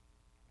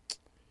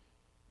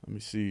me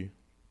see.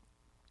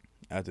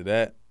 After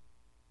that,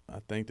 I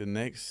think the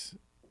next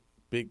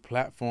big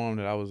platform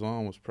that I was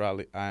on was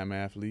probably I Am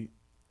Athlete.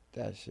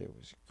 That shit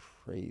was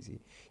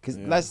crazy. Because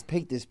let's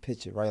paint this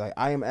picture, right? Like,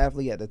 I Am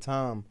Athlete at the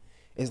time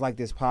is like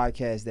this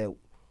podcast that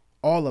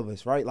all of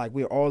us, right? Like,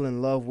 we're all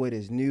in love with.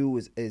 It's new,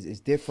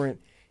 is different.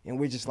 And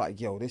we're just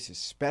like, yo, this is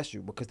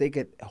special because they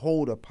could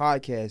hold a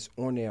podcast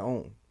on their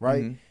own,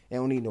 right? They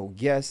don't need no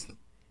guests.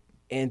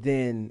 And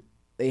then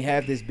they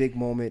have this big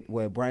moment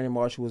where Brandon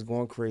Marshall was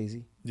going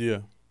crazy. Yeah.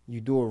 You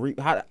do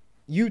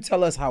you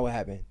tell us how it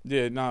happened.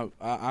 Yeah, no,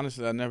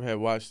 honestly, I never had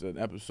watched an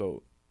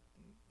episode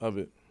of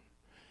it.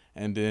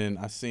 And then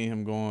I seen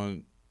him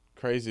going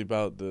crazy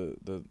about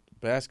the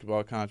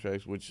basketball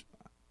contracts, which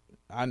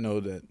I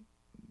know that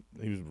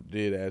he was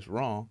dead ass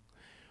wrong.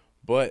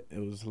 But it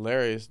was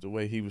hilarious the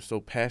way he was so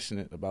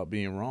passionate about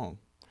being wrong.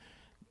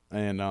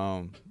 And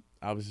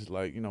I was just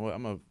like, you know what,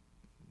 I'm going to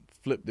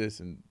flip this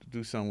and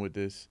do something with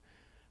this.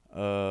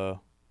 I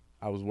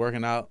was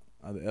working out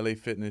at the LA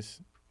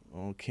Fitness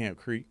on Camp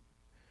Creek.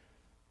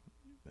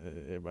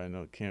 Everybody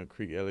know Camp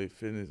Creek, LA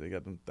Fitness. They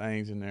got them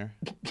things in there.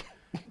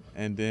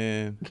 And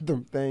then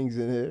them things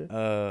in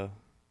there.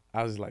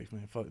 I was like,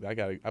 man, fuck,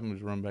 I'm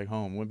just run back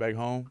home. Went back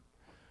home,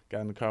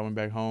 got in the car, went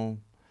back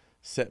home,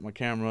 set my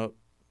camera up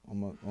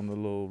on the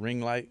little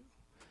ring light,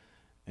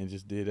 and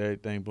just did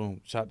everything.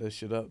 Boom, shot that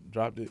shit up,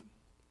 dropped it,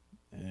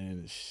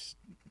 and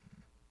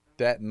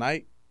that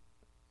night,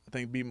 I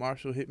think B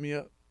Marshall hit me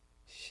up.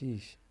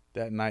 Sheesh.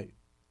 That night,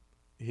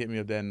 he hit me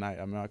up that night.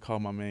 I mean, I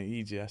called my man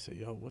EJ. I said,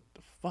 yo, what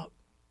the fuck?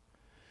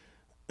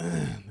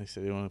 They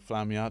said they want to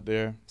fly me out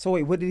there. So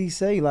wait, what did he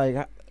say?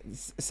 Like,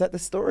 set the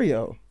story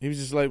out. He was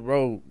just like,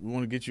 bro, we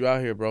want to get you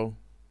out here, bro.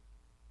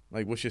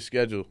 Like, what's your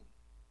schedule?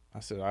 I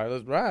said, all right,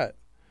 let's ride.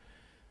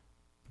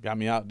 Got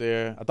me out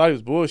there. I thought he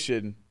was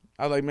bullshitting.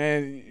 I was like,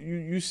 man,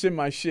 you send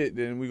my shit,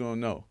 then we gonna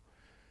know.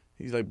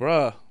 He's like,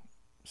 bruh,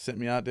 sent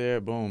me out there.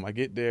 Boom, I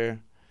get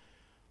there.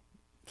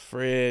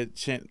 Fred,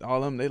 Chint,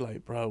 all them, they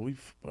like, bro, we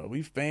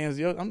fans.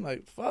 Yo, I'm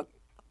like, fuck.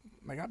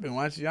 Like, I've been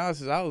watching y'all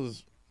since I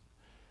was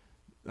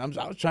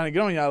trying to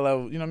get on y'all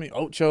level. You know what I mean?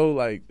 Ocho,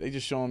 like, they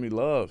just showing me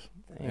love.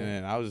 Damn.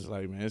 And I was just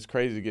like, man, it's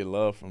crazy to get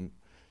love from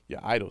your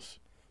idols.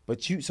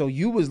 But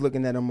you was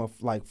looking at them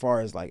like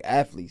far as like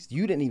athletes.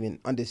 You didn't even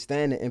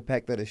understand the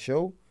impact of the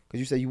show because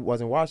you said you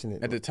wasn't watching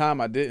it. At the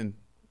time, I didn't.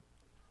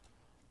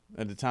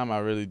 At the time, I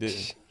really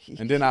didn't.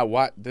 And then I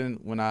watched. Then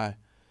when I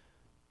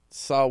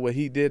saw what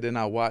he did, then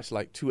I watched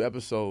like 2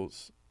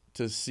 episodes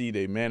to see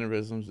their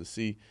mannerisms, to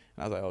see.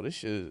 And I was like, oh, this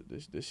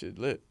shit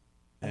lit.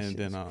 And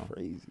then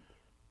crazy.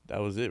 That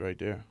was it right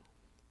there.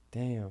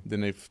 Damn.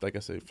 Then they, like I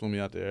said, flew me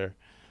out there,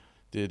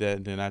 did that,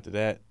 and then after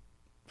that,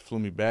 flew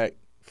me back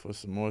for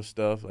some more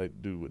stuff,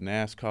 like do with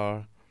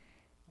NASCAR.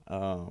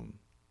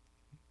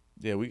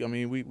 Yeah, we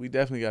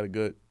definitely got a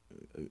good,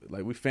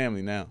 like, we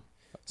family now.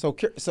 So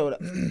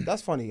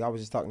that's funny. I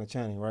was just talking to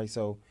Channing, right?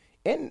 So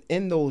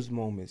in those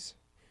moments,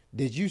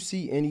 did you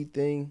see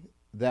anything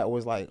that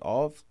was like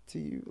off to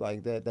you,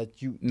 like that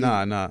you?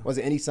 Nah. Was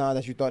there any sign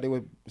that you thought they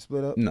would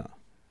split up? No.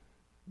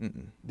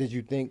 Did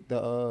you think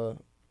the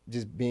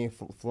just being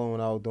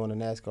flown out doing the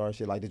NASCAR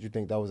shit, like, did you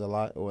think that was a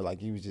lot, or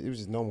like it was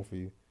just normal for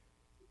you?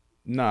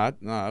 Nah, it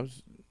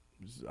was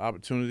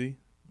opportunity.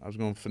 I was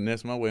gonna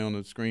finesse my way on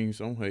the screen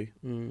some way.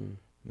 Mm.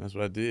 That's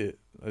what I did.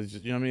 I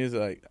just, you know what I mean? It's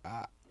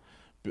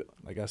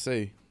like I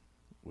say,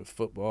 with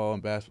football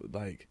and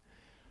basketball, like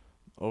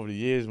over the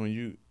years when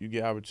you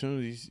get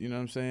opportunities, you know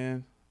what I'm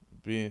saying?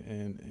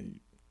 And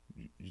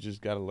you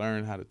just got to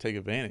learn how to take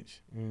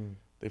advantage. Mm.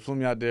 They flew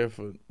me out there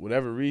for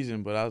whatever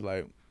reason, but I was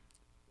like,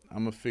 I'm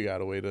gonna figure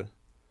out a way to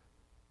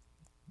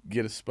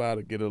get a spot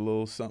or get a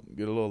little something,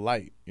 get a little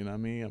light. You know what I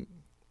mean? I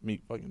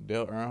meet fucking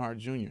Dale Earnhardt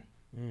Jr.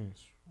 Mm.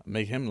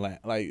 Make him laugh.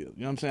 Like, you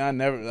know what I'm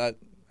saying?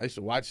 I used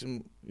to watch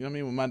him, you know what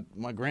I mean, with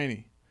my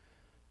granny.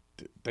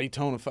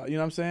 Daytona, you know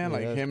what I'm saying? Yeah,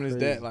 like him and his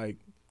dad, like,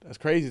 that's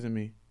crazy to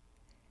me.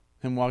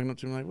 Him walking up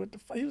to me like, what the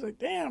fuck? He was like,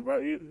 damn, bro,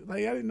 I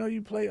didn't know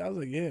you played. I was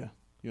like, yeah.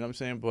 You know what I'm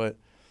saying? But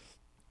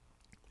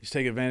just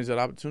take advantage of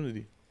the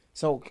opportunity.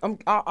 So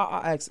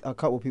I'll ask a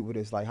couple people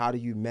this, like, how do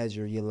you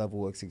measure your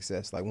level of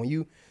success? Like, when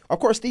you, of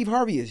course, Steve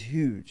Harvey is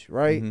huge,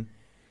 right?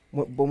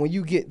 Mm-hmm. But when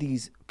you get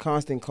these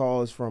constant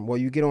calls from,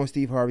 you get on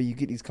Steve Harvey, you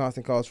get these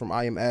constant calls from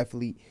I Am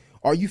Athlete,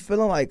 are you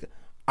feeling like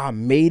I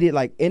made it?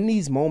 Like, in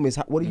these moments,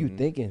 what are you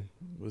thinking?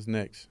 What's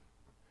next?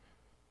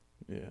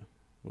 Yeah.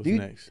 What's do you,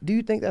 next? Do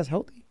you think that's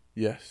healthy?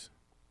 Yes.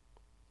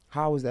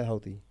 How is that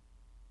healthy?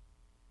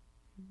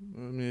 I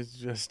mean, it's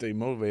just stay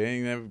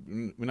motivated.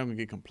 We're not going to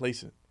get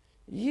complacent.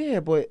 Yeah,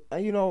 but,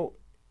 you know,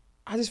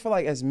 I just feel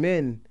like as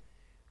men,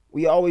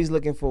 we always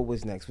looking for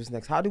what's next. What's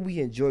next? How do we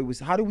enjoy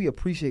how do we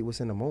appreciate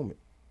what's in the moment?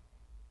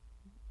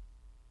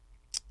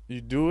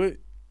 You do it.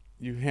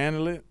 You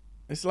handle it.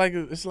 It's like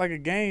a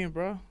game,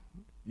 bro.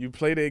 You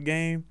play that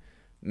game.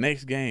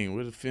 Next game.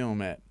 Where's the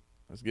film at?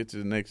 Let's get to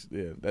the next.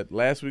 Yeah, that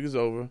last week is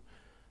over.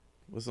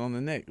 What's on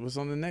the next? Who's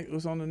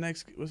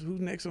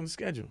next on the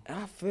schedule?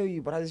 I feel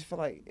you, but I just feel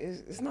like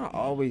it's not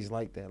always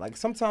like that. Like,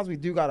 sometimes we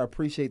do gotta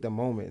appreciate the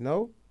moment,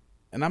 no?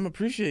 And I'm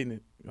appreciating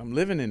it. I'm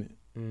living in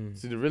it.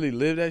 See, to really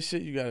live that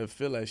shit, you gotta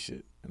feel that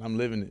shit, and I'm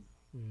living it.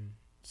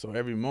 So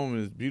every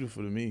moment is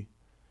beautiful to me,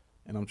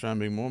 and I'm trying to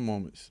make more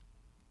moments.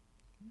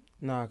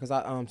 Nah, cause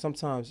I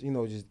sometimes, you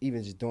know, just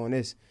doing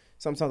this,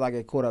 sometimes I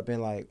get caught up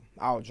in, like,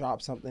 I'll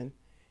drop something,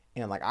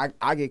 and like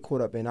I get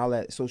caught up in, I'll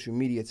let social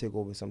media take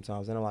over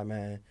sometimes, and I'm like,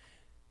 man,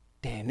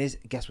 damn, this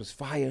guess was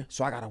fire,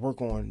 so I gotta work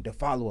on the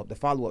follow up,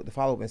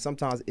 and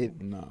sometimes it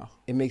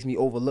makes me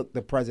overlook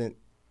the present.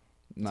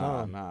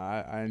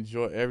 I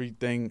enjoy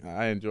everything.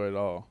 I enjoy it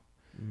all.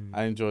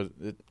 I enjoy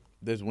it.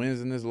 There's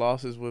wins and there's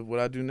losses with what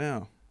I do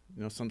now.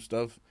 You know, some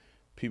stuff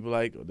people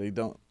like, I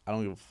don't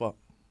give a fuck.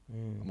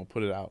 I'm gonna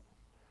put it out,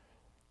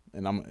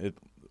 and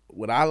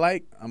what I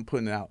like, I'm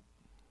putting it out.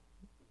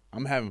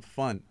 I'm having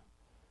fun.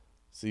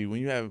 See,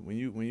 when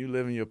you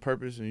live in your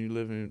purpose and you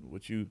live in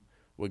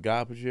what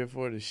God put you here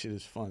for, this shit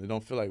is fun. It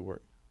don't feel like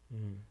work.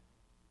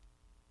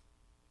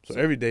 So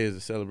every day is a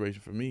celebration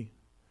for me,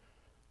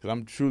 because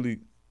I'm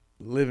truly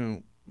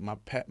living my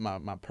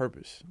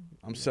purpose.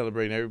 I'm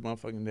celebrating every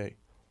motherfucking day.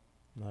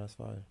 No, that's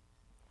fire.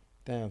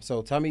 Damn.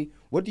 So tell me,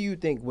 what do you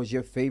think was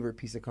your favorite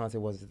piece of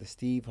content? Was it the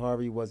Steve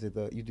Harvey? Was it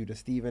you do the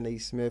Stephen A.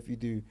 Smith?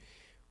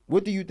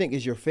 What do you think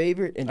is your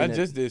favorite? And I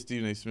just did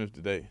Stephen A. Smith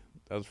today.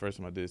 That was the first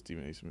time I did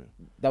Stephen A. Smith.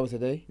 That was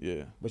today?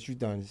 Yeah. But you've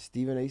done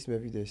Stephen A.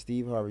 Smith, you did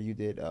Steve Harvey, you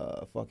did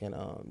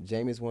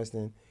Jameis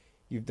Winston,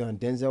 you've done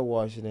Denzel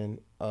Washington.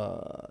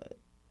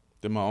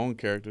 Did my own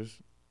characters.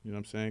 You know what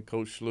I'm saying?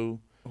 Coach Slew.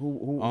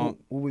 Who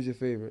was your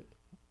favorite?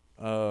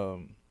 I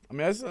mean,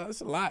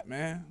 that's a lot,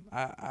 man.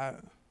 I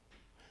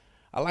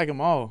like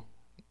them all.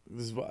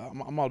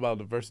 I'm all about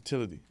the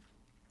versatility,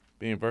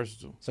 being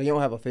versatile. So you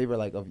don't have a favorite,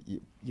 like, of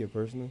your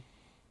personal?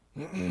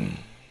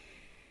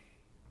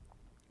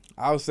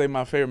 I would say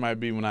my favorite might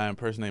be when I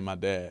impersonate my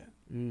dad.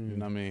 You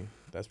know what I mean?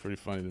 That's pretty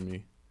funny to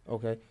me.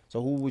 Okay.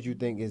 So who would you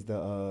think is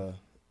the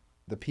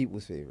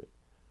people's favorite?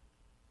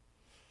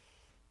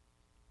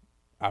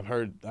 I've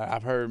heard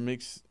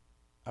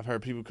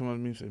people come up to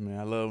me and say, man,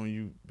 I love when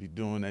you be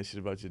doing that shit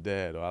about your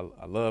dad, or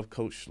I love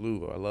Coach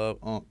Slew, or I love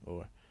Unc,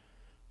 or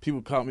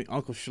people call me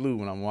Uncle Slew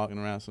when I'm walking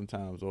around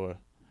sometimes, or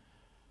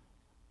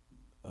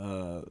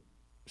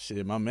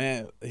shit, my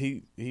man,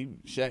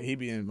 Shaq, he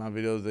be in my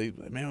videos, they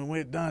like, man,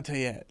 where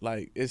Dante at?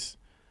 Like, it's,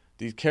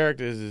 these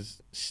characters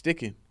is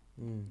sticking.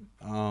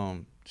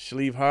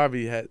 Steve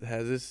Harvey has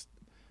his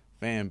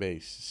fan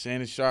base.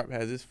 Shannon Sharp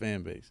has his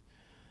fan base.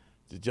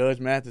 The Judge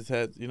Mathis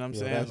has, you know what I'm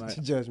saying?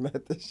 Like, Judge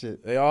Mathis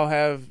shit. They all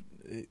have,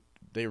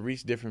 they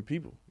reach different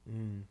people.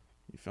 You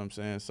feel what I'm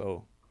saying?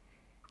 So,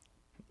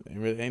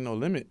 ain't no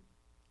limit,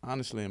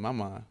 honestly, in my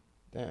mind.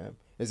 Damn.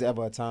 Is there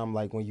ever a time,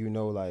 like, when you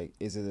know, like,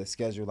 is it a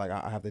schedule, like,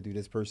 I have to do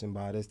this person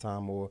by this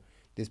time, or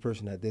this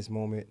person at this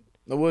moment?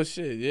 No, well,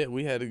 shit, yeah,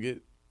 we had to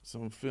get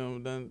some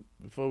film done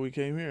before we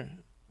came here.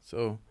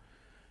 So,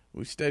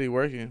 we steady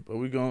working, but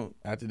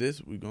after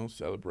this, we gonna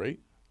celebrate.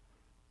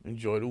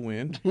 Enjoy the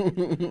win,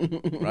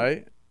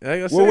 right?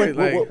 Like I said,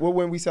 what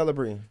win we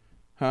celebrating?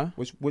 Huh?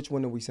 Which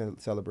win are we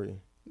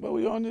celebrating? Well,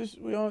 we on your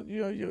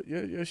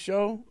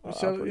show. You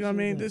know what I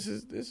mean? This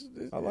is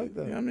I like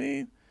that. You know what I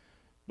mean?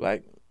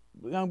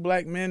 Young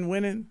black men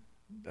winning.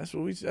 That's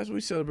what we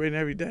celebrating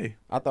every day.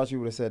 I thought you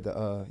would have said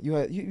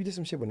you did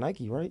some shit with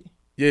Nike, right?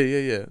 Yeah.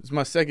 It's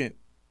my second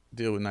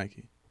deal with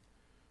Nike.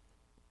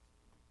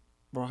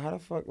 Bro, how the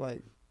fuck,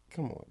 like,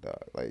 come on,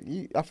 dog. Like,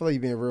 I feel like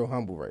you're being real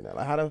humble right now.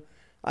 Like, how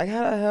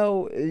the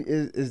hell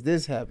is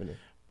this happening?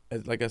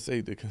 Like I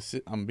say,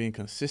 I'm being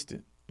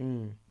consistent.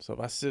 So if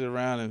I sit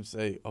around and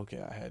say,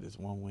 okay, I had this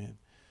one win,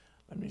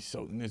 let me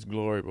soak in this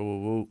glory, blah, blah,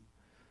 blah.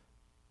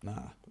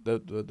 Nah,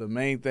 the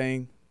main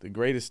thing, the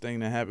greatest thing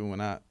that happened when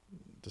the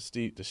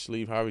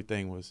Sleeve Harvey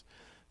thing was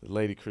the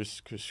lady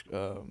shout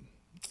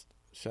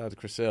out to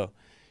Chriselle.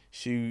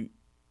 She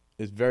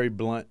is very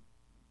blunt,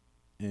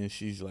 and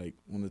she's like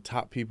one of the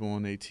top people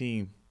on their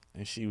team,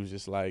 and she was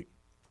just like,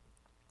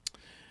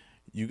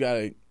 you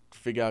gotta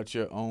figure out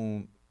your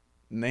own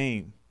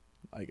name.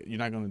 Like, you're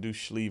not gonna do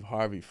Sleeve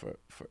Harvey for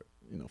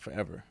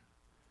forever.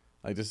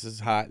 Like, this is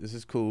hot, this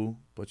is cool,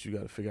 but you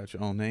gotta figure out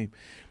your own name.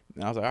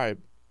 And I was like, all right,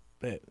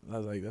 bet. I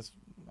was like, that's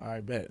all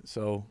right, bet.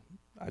 So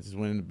I just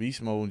went into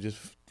beast mode and just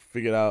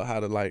figured out how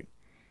to like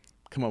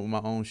come up with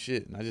my own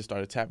shit, and I just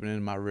started tapping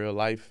into my real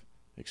life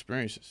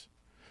experiences.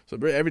 So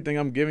everything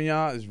I'm giving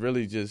y'all is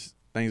really just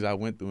things I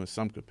went through in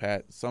some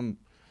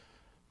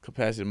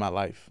capacity in my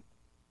life.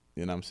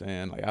 You know what I'm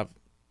saying? Like,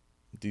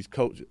 these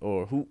coaches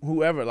or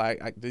whoever,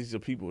 these are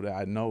people that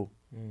I know,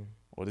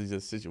 or these are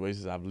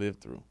situations I've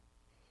lived through.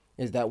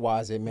 Is that why?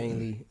 Is it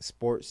mainly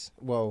sports?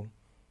 Well,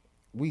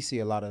 we see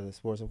a lot of the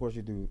sports. Of course,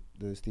 you do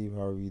the Steve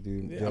Harvey. You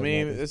do. Yeah,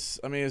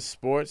 it's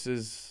sports,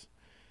 is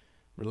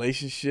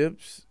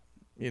relationships.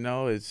 You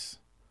know, it's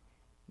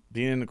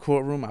being in the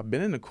courtroom. I've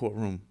been in the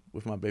courtroom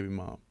with my baby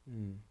mom.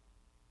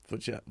 For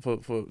you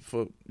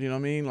know what I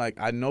mean? Like,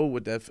 I know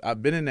what that.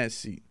 I've been in that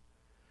seat.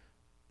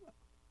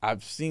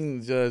 I've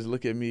seen the judge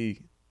look at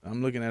me.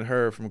 I'm looking at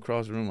her from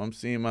across the room. I've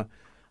seen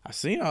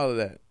all of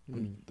that.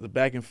 The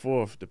back and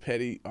forth, the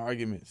petty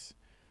arguments,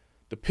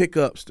 the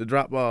pickups, the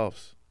drop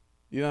offs.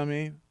 You know what I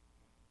mean?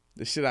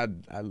 The shit I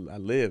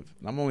live.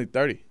 I'm only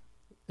 30.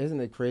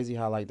 Isn't it crazy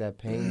how like that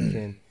pain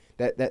can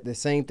that the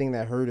same thing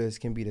that hurt us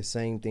can be the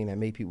same thing that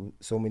made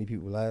so many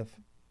people laugh?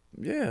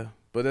 Yeah,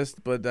 but that's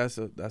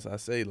I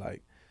say,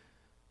 like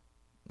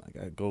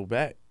I go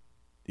back.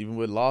 Even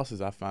with losses,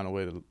 I find a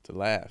way to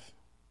laugh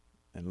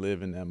and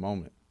live in that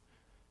moment.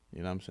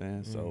 You know what I'm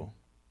saying? So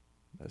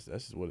that's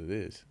just what it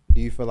is.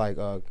 Do you feel like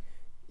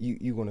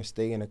you gonna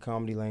stay in the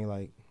comedy lane?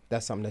 Like,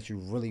 that's something that you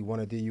really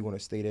want to do? You want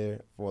to stay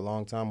there for a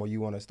long time, or you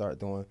want to start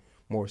doing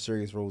more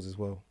serious roles as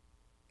well?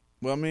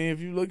 Well, I mean, if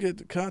you look at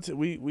the content,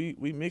 we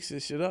mix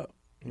this shit up.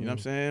 You know what I'm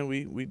saying?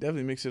 We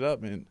definitely mix it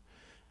up, and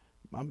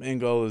my main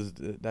goal is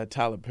that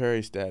Tyler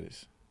Perry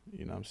status.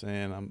 You know what I'm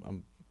saying?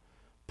 I'm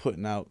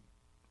putting out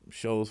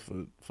shows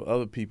for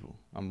other people.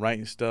 I'm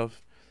writing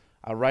stuff.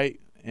 I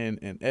write and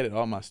edit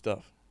all my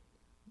stuff.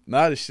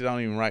 Now this shit I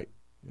don't even write.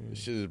 This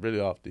shit is really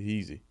off the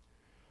easy.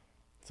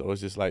 So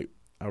it's just like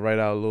I write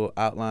out a little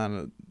outline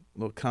of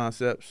little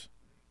concepts,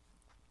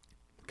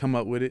 come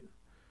up with it.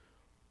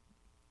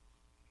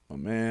 My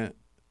man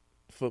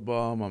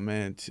Football, my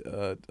man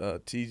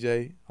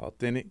TJ,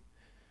 Authentic,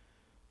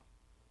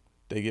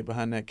 they get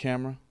behind that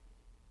camera.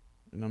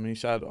 You know what I mean?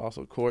 Shout out to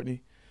also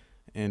Courtney.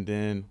 And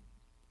then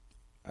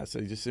I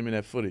say, just send me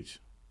that footage.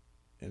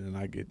 And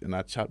then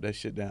I chop that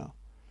shit down.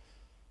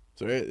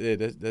 So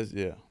that's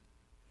yeah.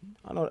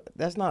 I know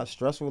that's not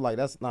stressful. Like,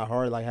 that's not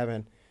hard. Like,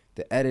 having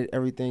to edit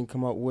everything,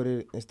 come up with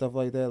it and stuff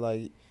like that.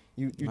 Like,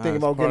 you think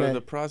about part getting of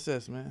the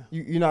process, man.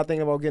 You're not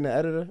thinking about getting an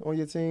editor on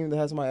your team that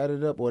has somebody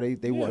edit up, or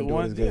they wouldn't do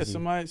it as good as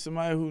you?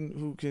 Somebody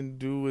who can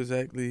do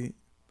exactly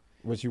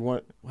what you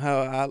want.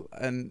 But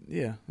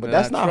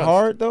that's not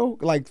hard though.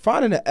 Like,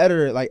 finding an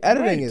editor, like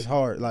editing is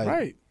hard. Like,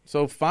 right.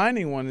 So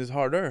finding one is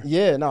harder.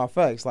 Yeah, no,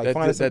 facts. Like,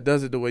 that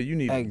does it the way you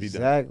need to be done.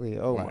 Exactly.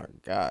 Oh my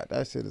God,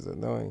 that shit is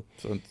annoying.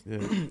 So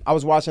yeah. I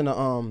was watching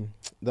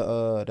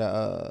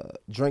the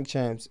Drink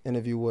Champs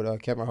interview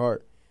with Kevin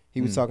Hart.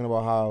 He was talking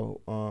about how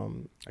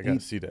I got to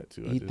see that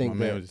too. My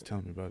man was just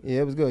telling me about it.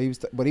 Yeah, it was good.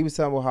 He was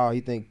talking about how he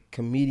think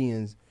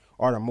comedians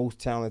are the most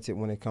talented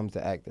when it comes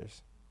to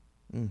actors.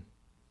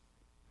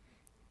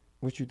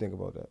 What you think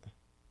about that?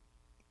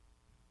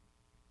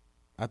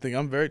 I think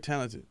I'm very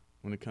talented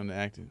when it comes to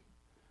acting.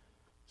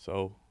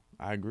 So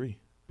I agree.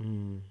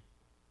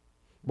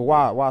 But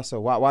why so?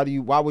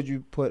 Why would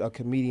you put a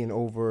comedian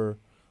over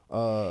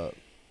a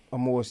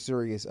more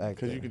serious actor?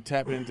 Because you can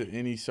tap into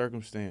any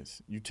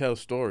circumstance. You tell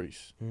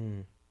stories.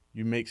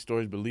 You make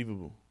stories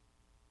believable.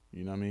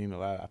 You know what I mean?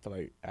 I feel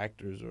like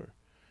actors or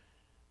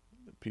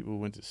people who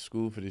went to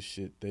school for this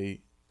shit, they're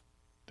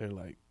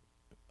like,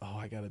 oh,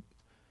 I gotta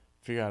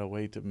figure out a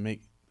way to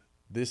make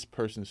this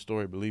person's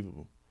story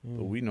believable.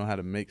 But we know how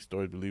to make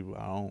stories believable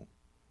our own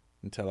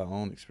and tell our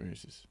own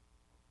experiences.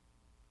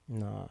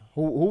 Nah.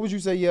 Who would you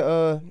say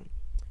your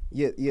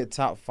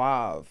top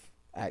 5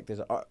 actors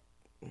are?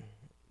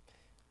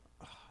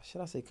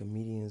 Should I say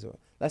comedians, or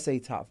let's say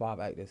top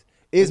 5 actors?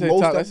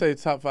 Let's say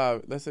top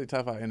 5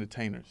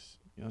 entertainers.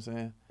 You know what I'm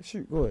saying?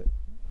 Shoot, go ahead.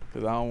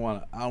 Because I don't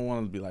want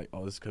to be like,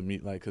 oh, this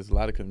comedian. Like, because a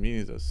lot of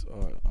comedians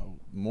are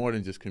more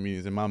than just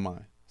comedians in my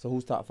mind. So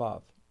who's top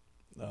 5?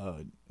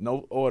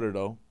 No order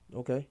though.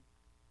 Okay.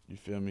 You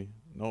feel me?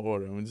 No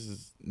order. I mean, this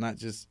is not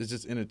just, it's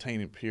just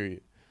entertaining,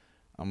 period.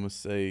 I'm gonna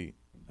say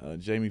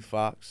Jamie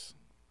Foxx,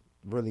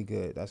 Really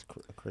good. That's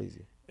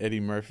crazy. Eddie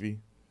Murphy,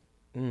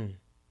 Mm.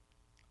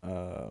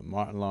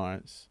 Martin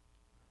Lawrence,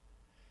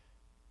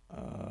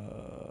 I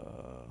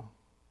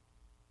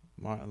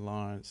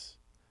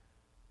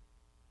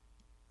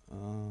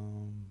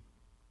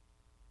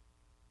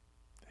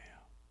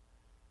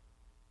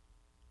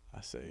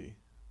say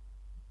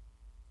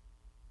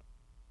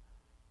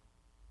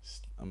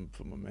I'm gonna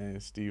put my man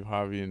Steve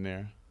Harvey in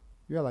there.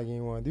 You act like you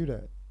didn't want to do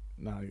that.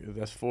 Nah,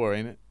 that's 4,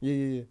 ain't it?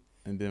 Yeah.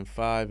 And then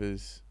 5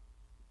 is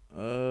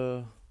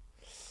and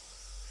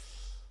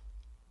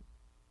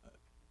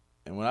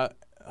when I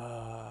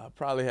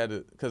probably had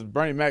to, cause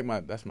Bernie Mac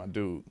that's my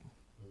dude.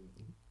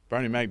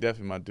 Bernie Mac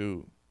definitely my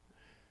dude.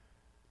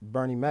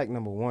 Bernie Mac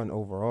 #1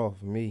 overall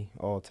for me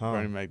all time.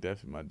 Bernie Mac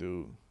definitely my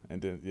dude.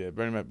 And then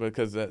Bernie Mac,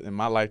 because in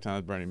my lifetime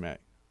it's Bernie Mac.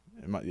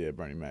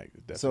 Bernie Mac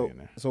is definitely in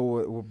there. So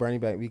will Bernie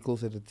Mac be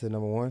closer to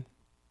 #1?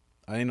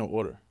 I ain't no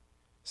order.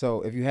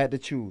 So if you had to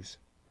choose,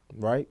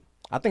 right?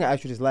 I think I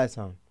asked you this last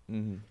time.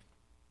 Mm-hmm.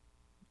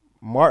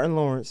 Martin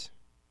Lawrence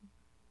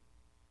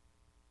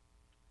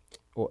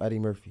or Eddie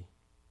Murphy?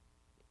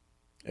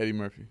 Eddie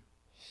Murphy.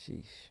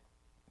 Sheesh.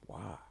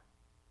 Wow.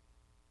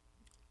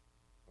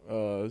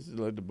 This is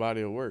like the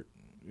body of work,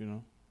 you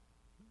know.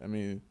 I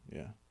mean,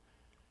 yeah.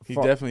 He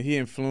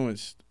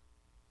influenced.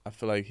 I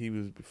feel like he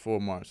was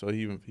before Martin, so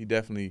he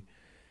definitely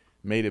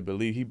made it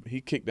believe. He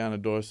kicked down the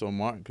door so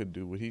Martin could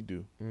do what he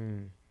do.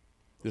 Mm.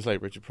 Just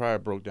like Richard Pryor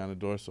broke down the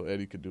door so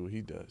Eddie could do what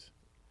he does.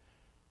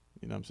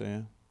 You know what I'm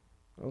saying?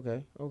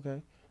 Okay.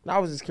 Now I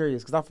was just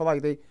curious because I feel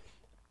like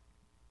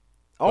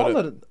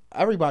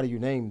everybody you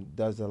named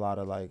does a lot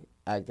of like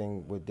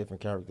acting with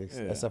different characters,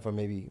 except for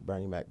maybe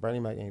Bernie Mac. Bernie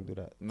Mac ain't do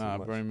that. Nah,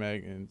 Bernie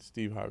Mac and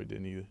Steve Harvey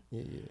didn't either.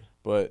 Yeah.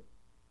 But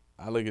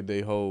I look at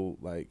they whole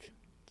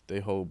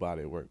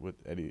body of work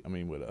with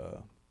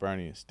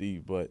Bernie and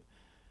Steve. But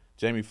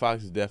Jamie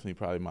Foxx is definitely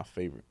probably my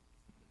favorite.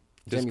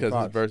 Just because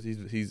his verse,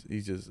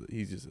 he's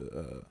just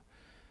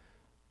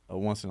a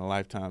once in a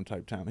lifetime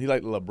type talent. He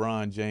like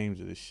LeBron James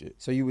of this shit.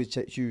 So you would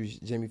choose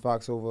Jamie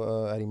Foxx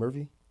over Eddie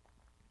Murphy?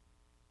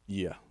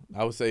 Yeah,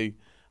 I would say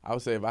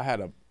if I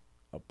had a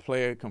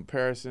player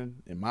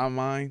comparison in my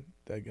mind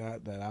that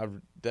I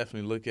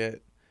definitely look at,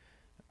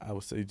 I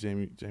would say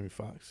Jamie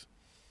Foxx.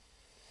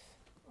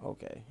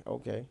 Okay.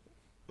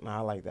 Nah,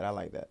 I like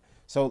that.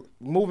 So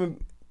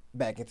moving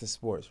back into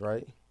sports,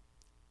 right?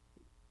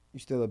 You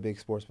still a big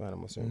sports fan,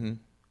 I'm assuming.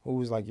 Mm-hmm.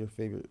 Who is like your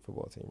favorite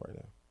football team right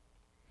now?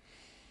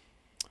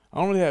 I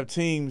don't really have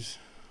teams.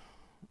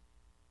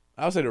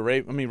 I would say the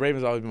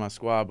Ravens always been my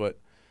squad, but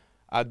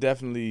I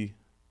definitely,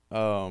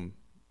 I'm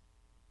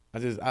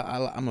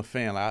a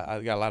fan.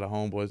 I got a lot of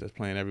homeboys that's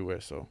playing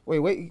everywhere. So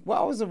wait,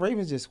 why was the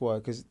Ravens just squad?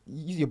 Because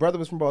your brother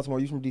was from Baltimore,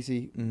 you from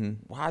DC.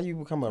 Mm-hmm. How you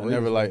become a I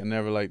Ravens?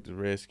 never liked the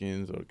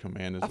Redskins or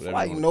Commanders. I feel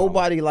like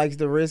nobody likes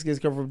the Redskins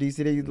come from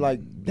DC. They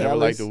like never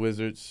liked the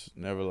Wizards.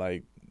 Never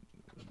liked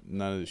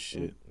none of this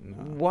shit.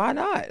 Nah. Why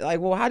not? Like,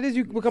 well, how did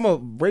you become a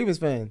Ravens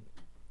fan?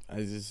 I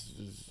was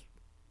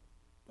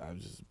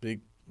just a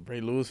big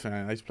Ray Lewis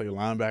fan. I used to play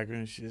linebacker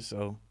and shit.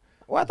 So.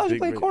 Well, I thought you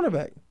played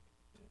cornerback.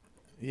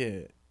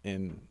 Yeah,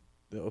 and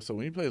so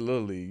when you play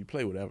Little League, you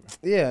play whatever.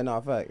 Yeah, no,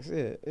 facts.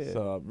 Yeah.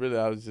 So really,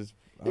 I was just.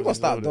 You gonna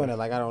stop doing that?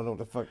 Like I don't know what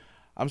the fuck.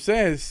 I'm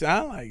saying it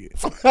sound like it.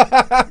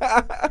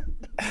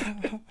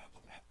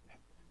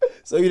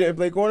 So you didn't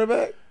play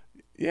cornerback?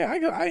 Yeah, I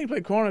didn't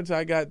play corner until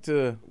I got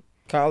to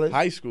college,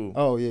 high school.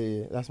 Oh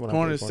yeah, that's when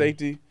corner I played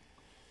safety.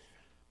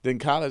 Then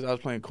college, I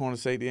was playing corner,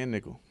 safety, and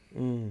nickel.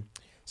 Mm.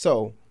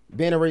 So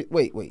being a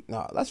wait,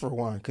 no, let's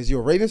rewind because you're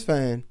a Ravens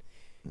fan.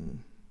 Mm.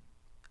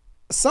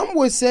 Some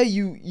would say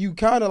you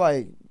kind of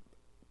like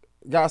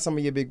got some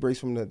of your big breaks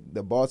from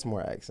the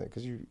Baltimore accent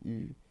because you.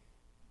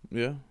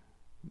 Yeah,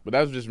 but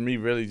that was just me.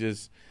 Really,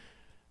 just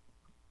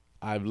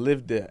I've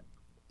lived there.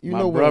 You my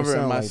know, brother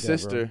and my like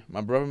sister. That,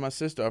 my brother and my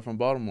sister are from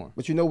Baltimore.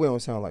 But you know we don't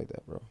sound like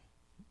that, bro.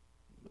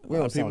 We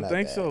don't people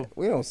think bad. so.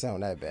 We don't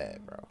sound that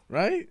bad, bro.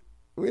 Right?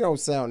 We don't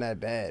sound that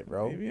bad,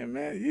 bro. Yeah,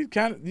 man.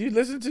 You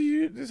listen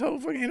to this whole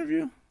fucking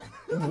interview.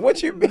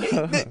 What you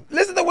mean?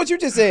 Listen to what you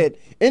just said.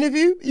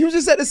 Interview? You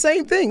just said the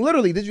same thing.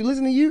 Literally. Did you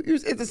listen to you?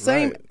 It's the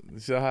same. Right. You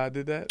see how I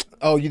did that?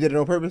 Oh, you did it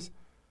on purpose?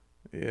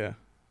 Yeah,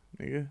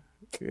 nigga.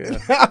 Yeah.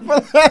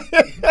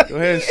 Go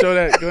ahead and show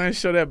that. Go ahead and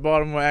show that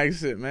Baltimore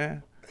accent,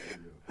 man.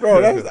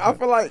 Bro, I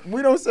feel like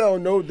we don't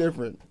sound no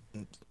different.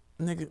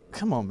 Nigga,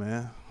 come on,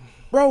 man.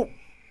 Bro,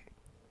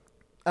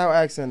 our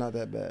accent not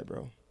that bad,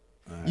 bro.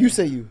 Right. You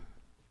say you.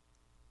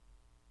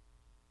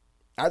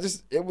 I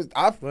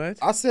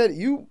said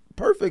you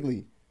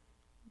perfectly.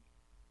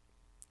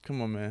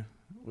 Come on, man.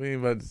 We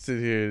ain't about to sit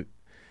here.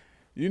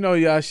 You know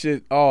y'all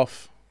shit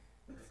off.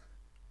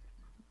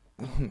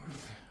 What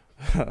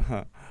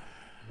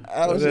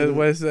does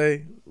West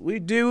say? We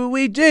do what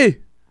we do.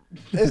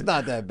 It's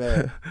not that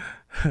bad.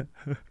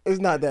 It's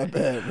not that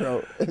bad,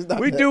 bro. It's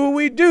not. We do what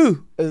we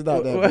do. It's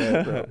not that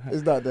bad, bro.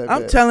 It's not that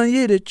bad. I'm telling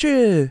you the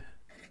truth.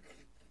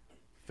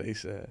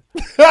 Face ass.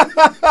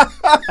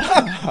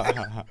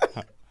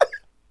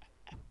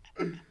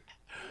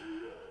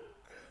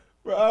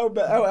 Bro,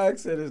 our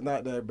accent is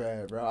not that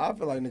bad, bro. I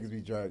feel like niggas be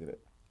dragging it.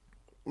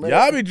 Man.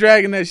 Y'all be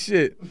dragging that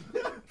shit.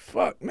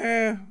 Fuck,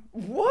 man.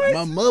 What?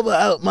 My mother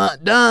out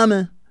Mount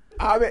Diamond.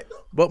 I mean,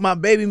 But my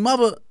baby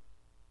mother,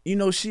 you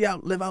know, she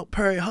live out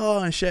Perry Hall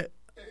and shit.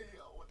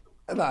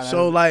 nah,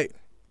 So, like,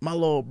 my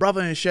little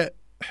brother and shit.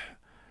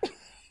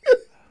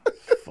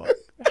 Fuck.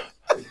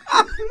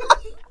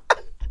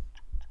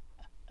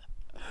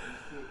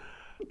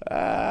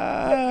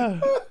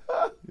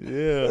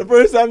 Yeah. the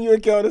first time you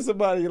encounter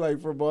somebody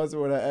like from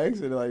Boston with that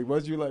accent, like,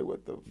 was you like,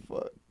 what the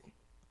fuck?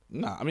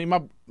 Nah, I mean,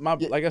 my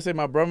like I said,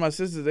 my brother, my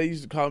sister, they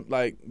used to call,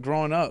 like,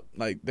 growing up,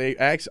 like,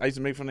 I used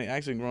to make fun of their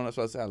accent growing up,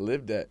 so I said I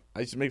lived that.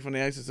 I used to make fun of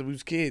their accent since we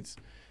was kids.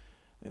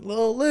 Hey,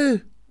 Lil Lil.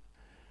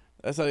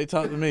 That's how they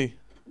talk to me.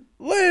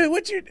 Lil,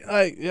 what you,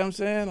 like, you know what I'm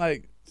saying?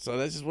 Like, so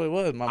that's just what it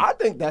was. I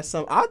think that's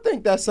some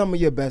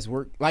of your best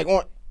work. Like,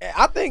 And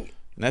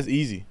that's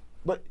easy.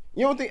 but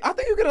you don't think, I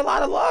think you get a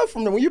lot of love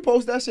from them. When you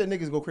post that shit,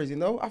 niggas go crazy.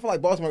 No? I feel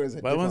like Baltimore is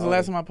a But when's the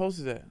last time I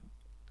posted that?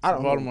 I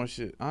don't know. Baltimore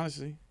shit,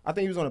 honestly. I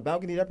think he was on a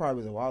balcony. That probably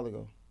was a while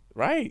ago.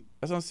 Right.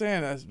 That's what I'm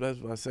saying. That's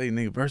what I say,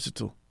 nigga,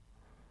 versatile.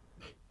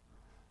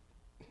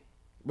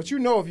 But you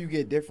know if you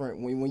get different,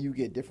 when you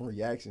get different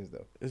reactions,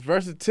 though. It's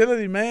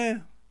versatility,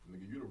 man.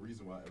 Nigga, you the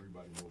reason why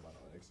everybody know about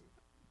our accent.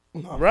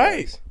 No,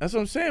 Right. facts. That's what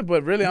I'm saying.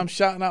 But really, I'm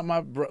shouting out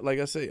like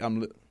I say,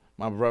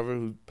 my brother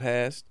who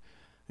passed.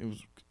 He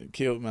was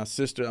killed. My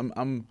sister.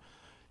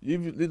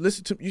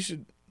 You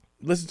should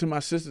listen to my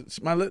sister.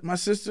 My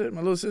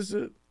little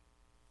sister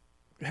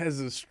has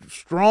a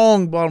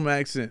strong Baltimore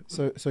accent.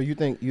 So you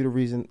think you the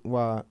reason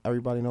why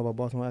everybody know about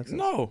Baltimore accents?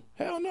 No,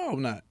 hell no,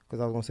 I'm not. Because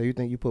I was gonna say, you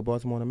think you put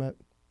Baltimore on the map?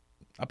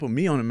 I put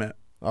me on the map.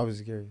 I was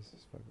just curious.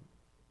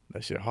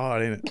 That shit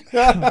hard, ain't it?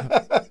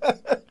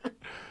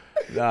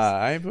 Nah,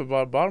 I ain't put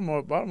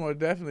Baltimore. Baltimore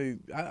definitely.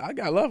 I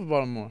got love for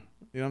Baltimore.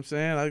 You know what I'm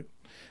saying? Like,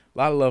 a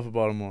lot of love for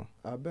Baltimore.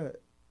 I bet.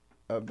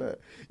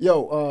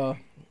 Yo,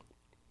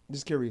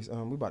 just curious.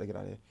 We about to get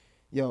out of here.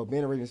 Yo,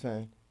 being a Ravens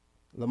fan,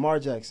 Lamar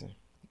Jackson.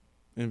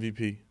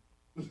 MVP.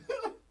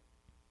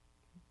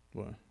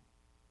 What?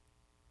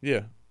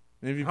 Yeah,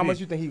 MVP. How much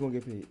you think he gonna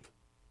get paid?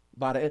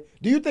 By the end?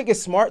 Do you think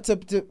it's smart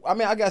to? I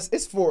mean, I guess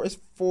it's 4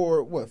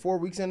 what, 4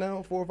 weeks in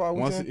now, 4 or 5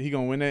 weeks Once in. he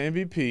gonna win that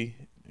MVP,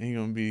 and he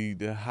gonna be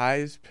the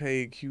highest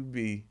paid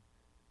QB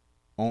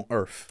on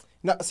earth.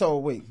 No, so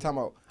wait, time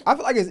out. I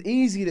feel like it's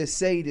easy to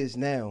say this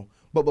now,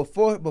 but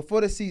before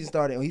the season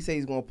started, when he said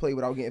he's gonna play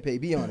without getting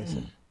paid, be honest.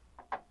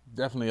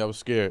 Definitely, I was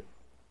scared.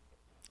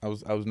 I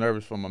was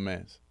nervous for my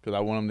man because I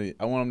want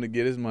him to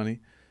get his money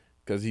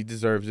because he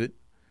deserves it.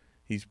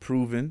 He's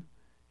proven.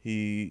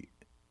 There's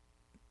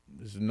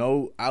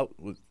no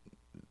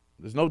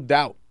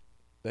doubt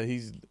that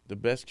he's the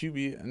best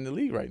QB in the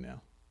league right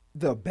now.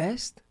 The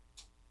best?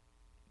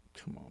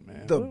 Come on,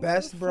 man. The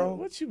best, bro?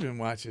 What you been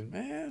watching,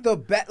 man? The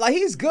best? Like,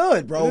 he's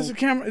good, bro. Is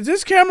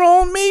this camera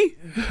on me?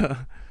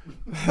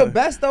 The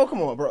best, though?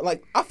 Come on, bro.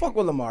 Like, I fuck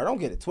with Lamar. Don't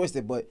get it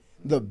twisted, but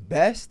the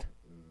best?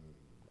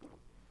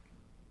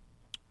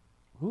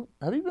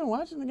 Have you been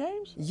watching the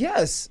games?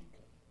 Yes.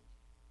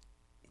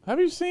 Have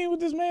you seen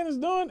what this man is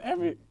doing?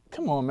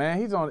 Come on,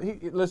 man.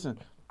 Listen.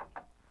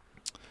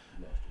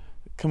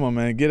 Come on,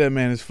 man. Give that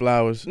man his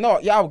flowers. No,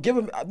 y'all give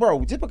him,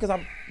 bro. Just because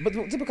I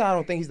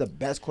don't think he's the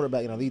best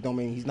quarterback in the league, don't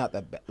mean he's not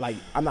the best. Like,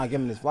 I'm not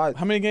giving him his flowers.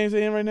 How many games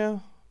they in right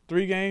now?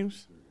 3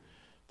 games.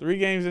 3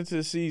 games into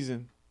the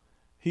season.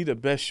 He the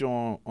best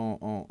show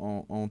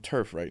on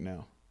turf right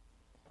now.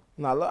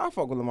 Nah, look, I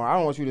fuck with Lamar. I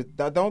don't want you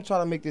to. Don't try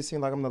to make this seem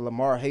like I'm the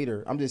Lamar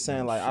hater. I'm just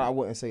saying, like, I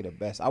wouldn't say the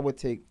best. I would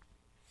take.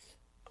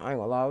 I ain't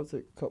gonna lie. I would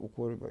take a couple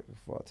quarterbacks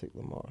before I take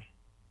Lamar.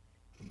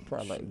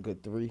 Probably like a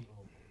good 3.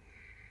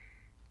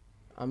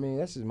 I mean,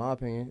 that's just my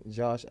opinion.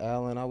 Josh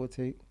Allen, I would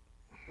take.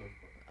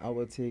 I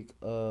would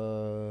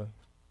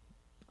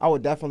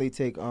definitely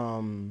take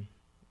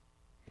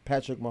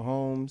Patrick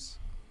Mahomes.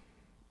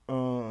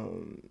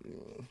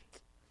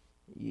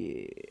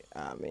 Yeah,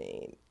 I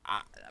mean,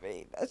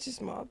 that's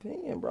just my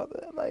opinion,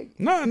 brother. Like,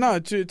 No,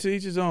 to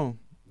each his own.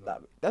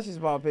 that's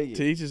just my opinion.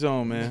 To each his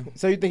own, man.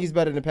 So you think he's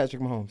better than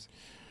Patrick Mahomes?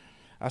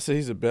 I say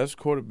he's the best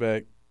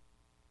quarterback.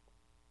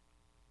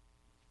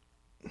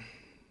 He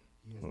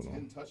has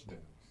 10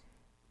 touchdowns,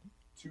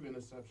 2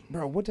 interceptions.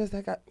 Bro, what does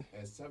that got?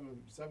 At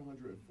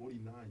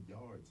 749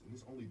 yards, and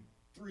it's only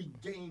 3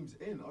 games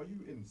in. Are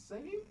you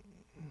insane?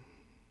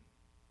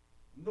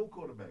 No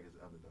quarterback has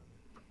ever done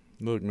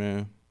that. Look,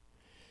 man.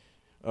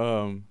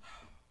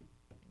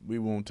 We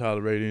won't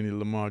tolerate any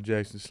Lamar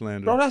Jackson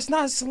slander. Bro, that's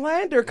not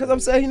slander because I'm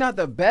saying he's not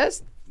the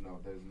best. No,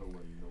 there's no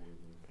way.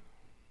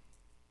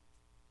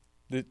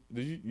 Did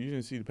you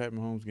didn't see the Pat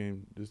Mahomes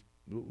game?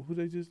 Who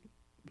they just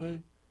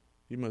play?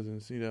 You must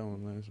have seen that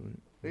one last week.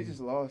 They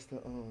just lost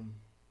to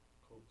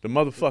The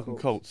motherfucking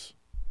The Colts.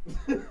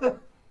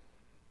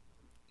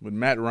 With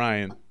Matt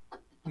Ryan.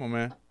 Come on,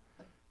 man.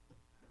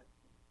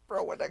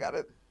 bro. What they got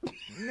it?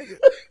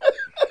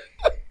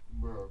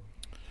 Bro.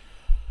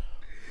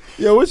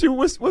 Yo,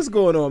 what's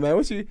going on, man?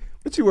 What you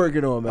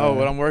working on, man? Oh,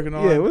 what I'm working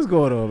on? Yeah, what's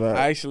going on, man?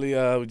 I actually,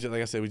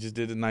 like I said, we just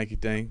did the Nike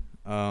thing.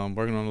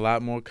 Working on a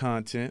lot more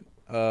content.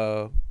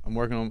 I'm I'm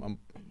working on. I'm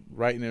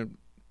writing and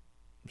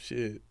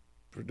shit,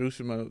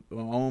 producing my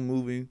own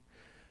movie.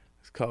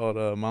 It's called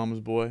Mama's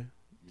Boy.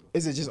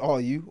 Is it just all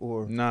you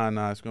or?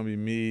 Nah. It's gonna be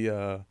me,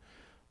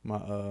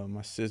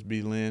 my sis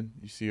B Lynn.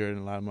 You see her in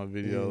a lot of my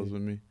videos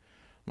with me.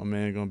 My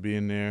man gonna be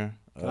in there.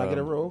 Can I get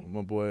a role?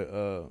 My boy,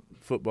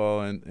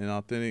 Football and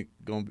Authentic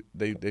gonna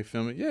be, they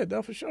film it. Yeah,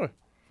 that for sure.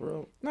 For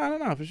real?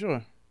 No, for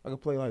sure. I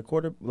could play like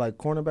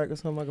cornerback or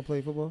something. I could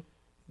play football.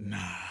 Nah.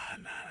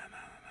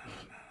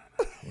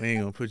 We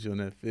ain't gonna put you on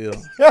that field.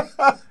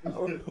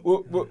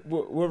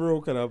 What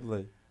role can I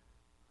play?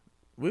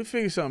 We'll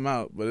figure something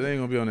out, but it ain't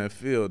gonna be on that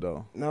field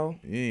though. No,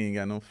 You ain't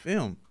got no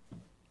film.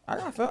 I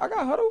got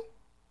huddle.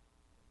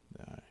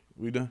 All right,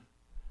 we done.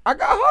 I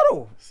got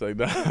huddle. It's like,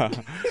 nah.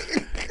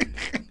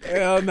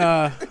 Hell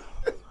nah.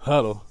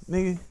 Huddle,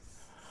 nigga.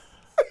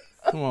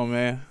 Come on,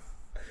 man.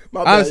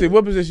 My bad. Honestly,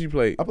 what position you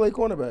played? I play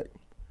cornerback.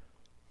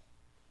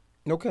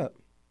 No cap.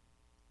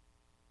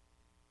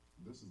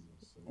 This is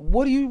insane.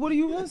 What do you want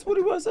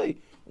to say?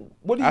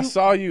 What do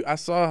you? I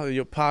saw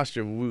your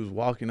posture when we was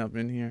walking up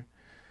in here.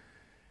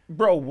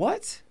 Bro,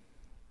 what?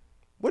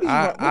 What do you?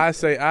 I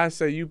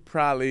say you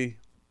probably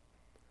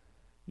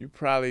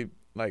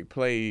like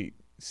played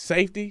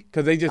safety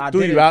because they just I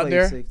threw didn't you out play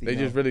there. safety, They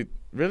no. just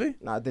really.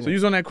 Nah, I didn't. So you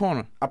was on that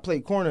corner. I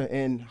played corner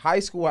in high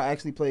school. I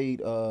actually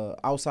played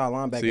outside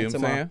linebacker See what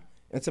I'm saying?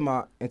 into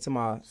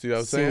my See what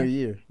I'm senior saying?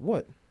 year.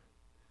 What?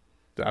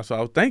 That's what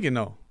I was thinking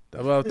though.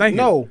 That's what I was thinking.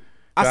 No.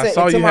 I said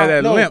saw into you had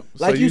that no, limp,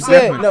 so Like you you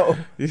said,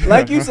 definitely- no.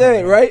 Like you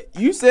said, right?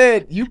 You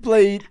said you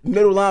played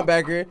middle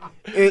linebacker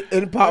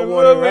in Pop In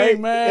Warner, Little right?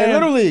 League, man. In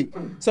Little League.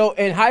 So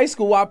in high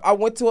school, I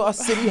went to a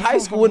city high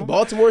school in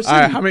Baltimore City.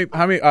 All right, how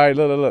many? All right,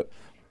 look.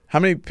 How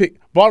many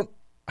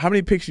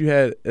picks you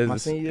had My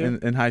as senior year?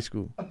 in high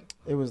school?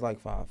 It was like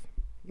 5.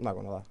 I'm not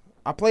gonna lie.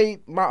 I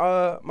played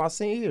my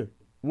senior year. Played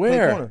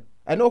Where? corner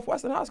at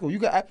Northwestern High School.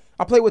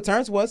 I played with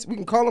Terrence West. We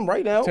can call him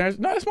right now. Terrence,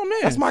 no, that's my man.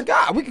 That's my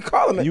guy. We can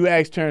call him. You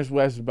asked Terrence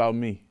West about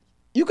me.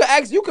 You could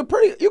ask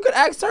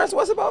Terrence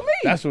West about me.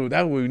 That's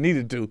what we need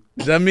to do.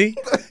 Is that me?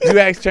 You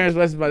asked Terrence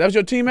West about that was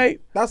your teammate?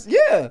 That's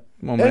yeah.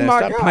 Come on, That's man. my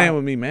Stop guy. playing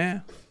with me,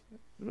 man.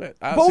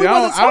 I we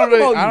wasn't talking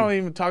about I you. don't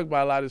even talk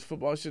about a lot of this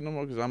football shit no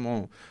more because I'm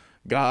on.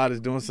 God is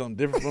doing something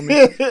different for me.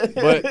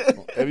 But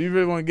if you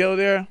really want to go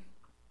there,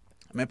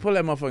 man, pull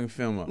that motherfucking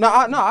film up.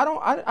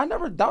 I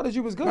never doubted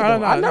you was good. No, though.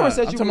 no, I never no.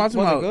 said I'm you talking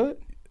wasn't about- good.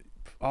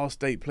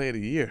 All-State Player of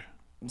the Year.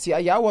 See,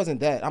 I wasn't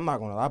that. I'm not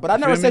gonna lie, but I You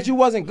never feel said me? you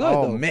wasn't good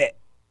Oh, though. Met.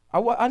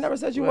 I never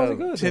said you wasn't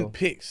good 10 though.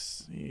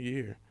 picks a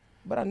year.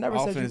 But I never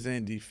said Offense you.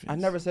 and defense. I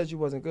never said you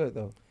wasn't good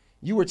though.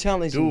 You were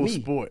challenging Dual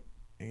me. sport.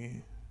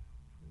 Man.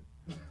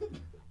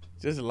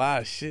 Just a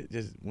lot of shit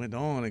just went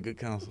on at Good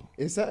Counsel.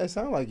 It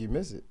sounded like you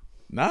miss it.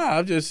 Nah,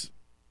 I'm just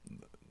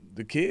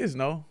the kids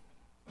know.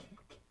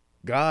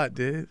 God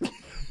did.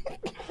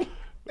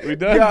 We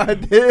done.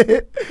 God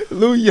did.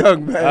 Lou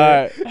Young, man. All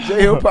right.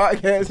 J-Hill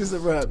Podcast is a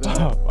wrap,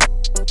 man.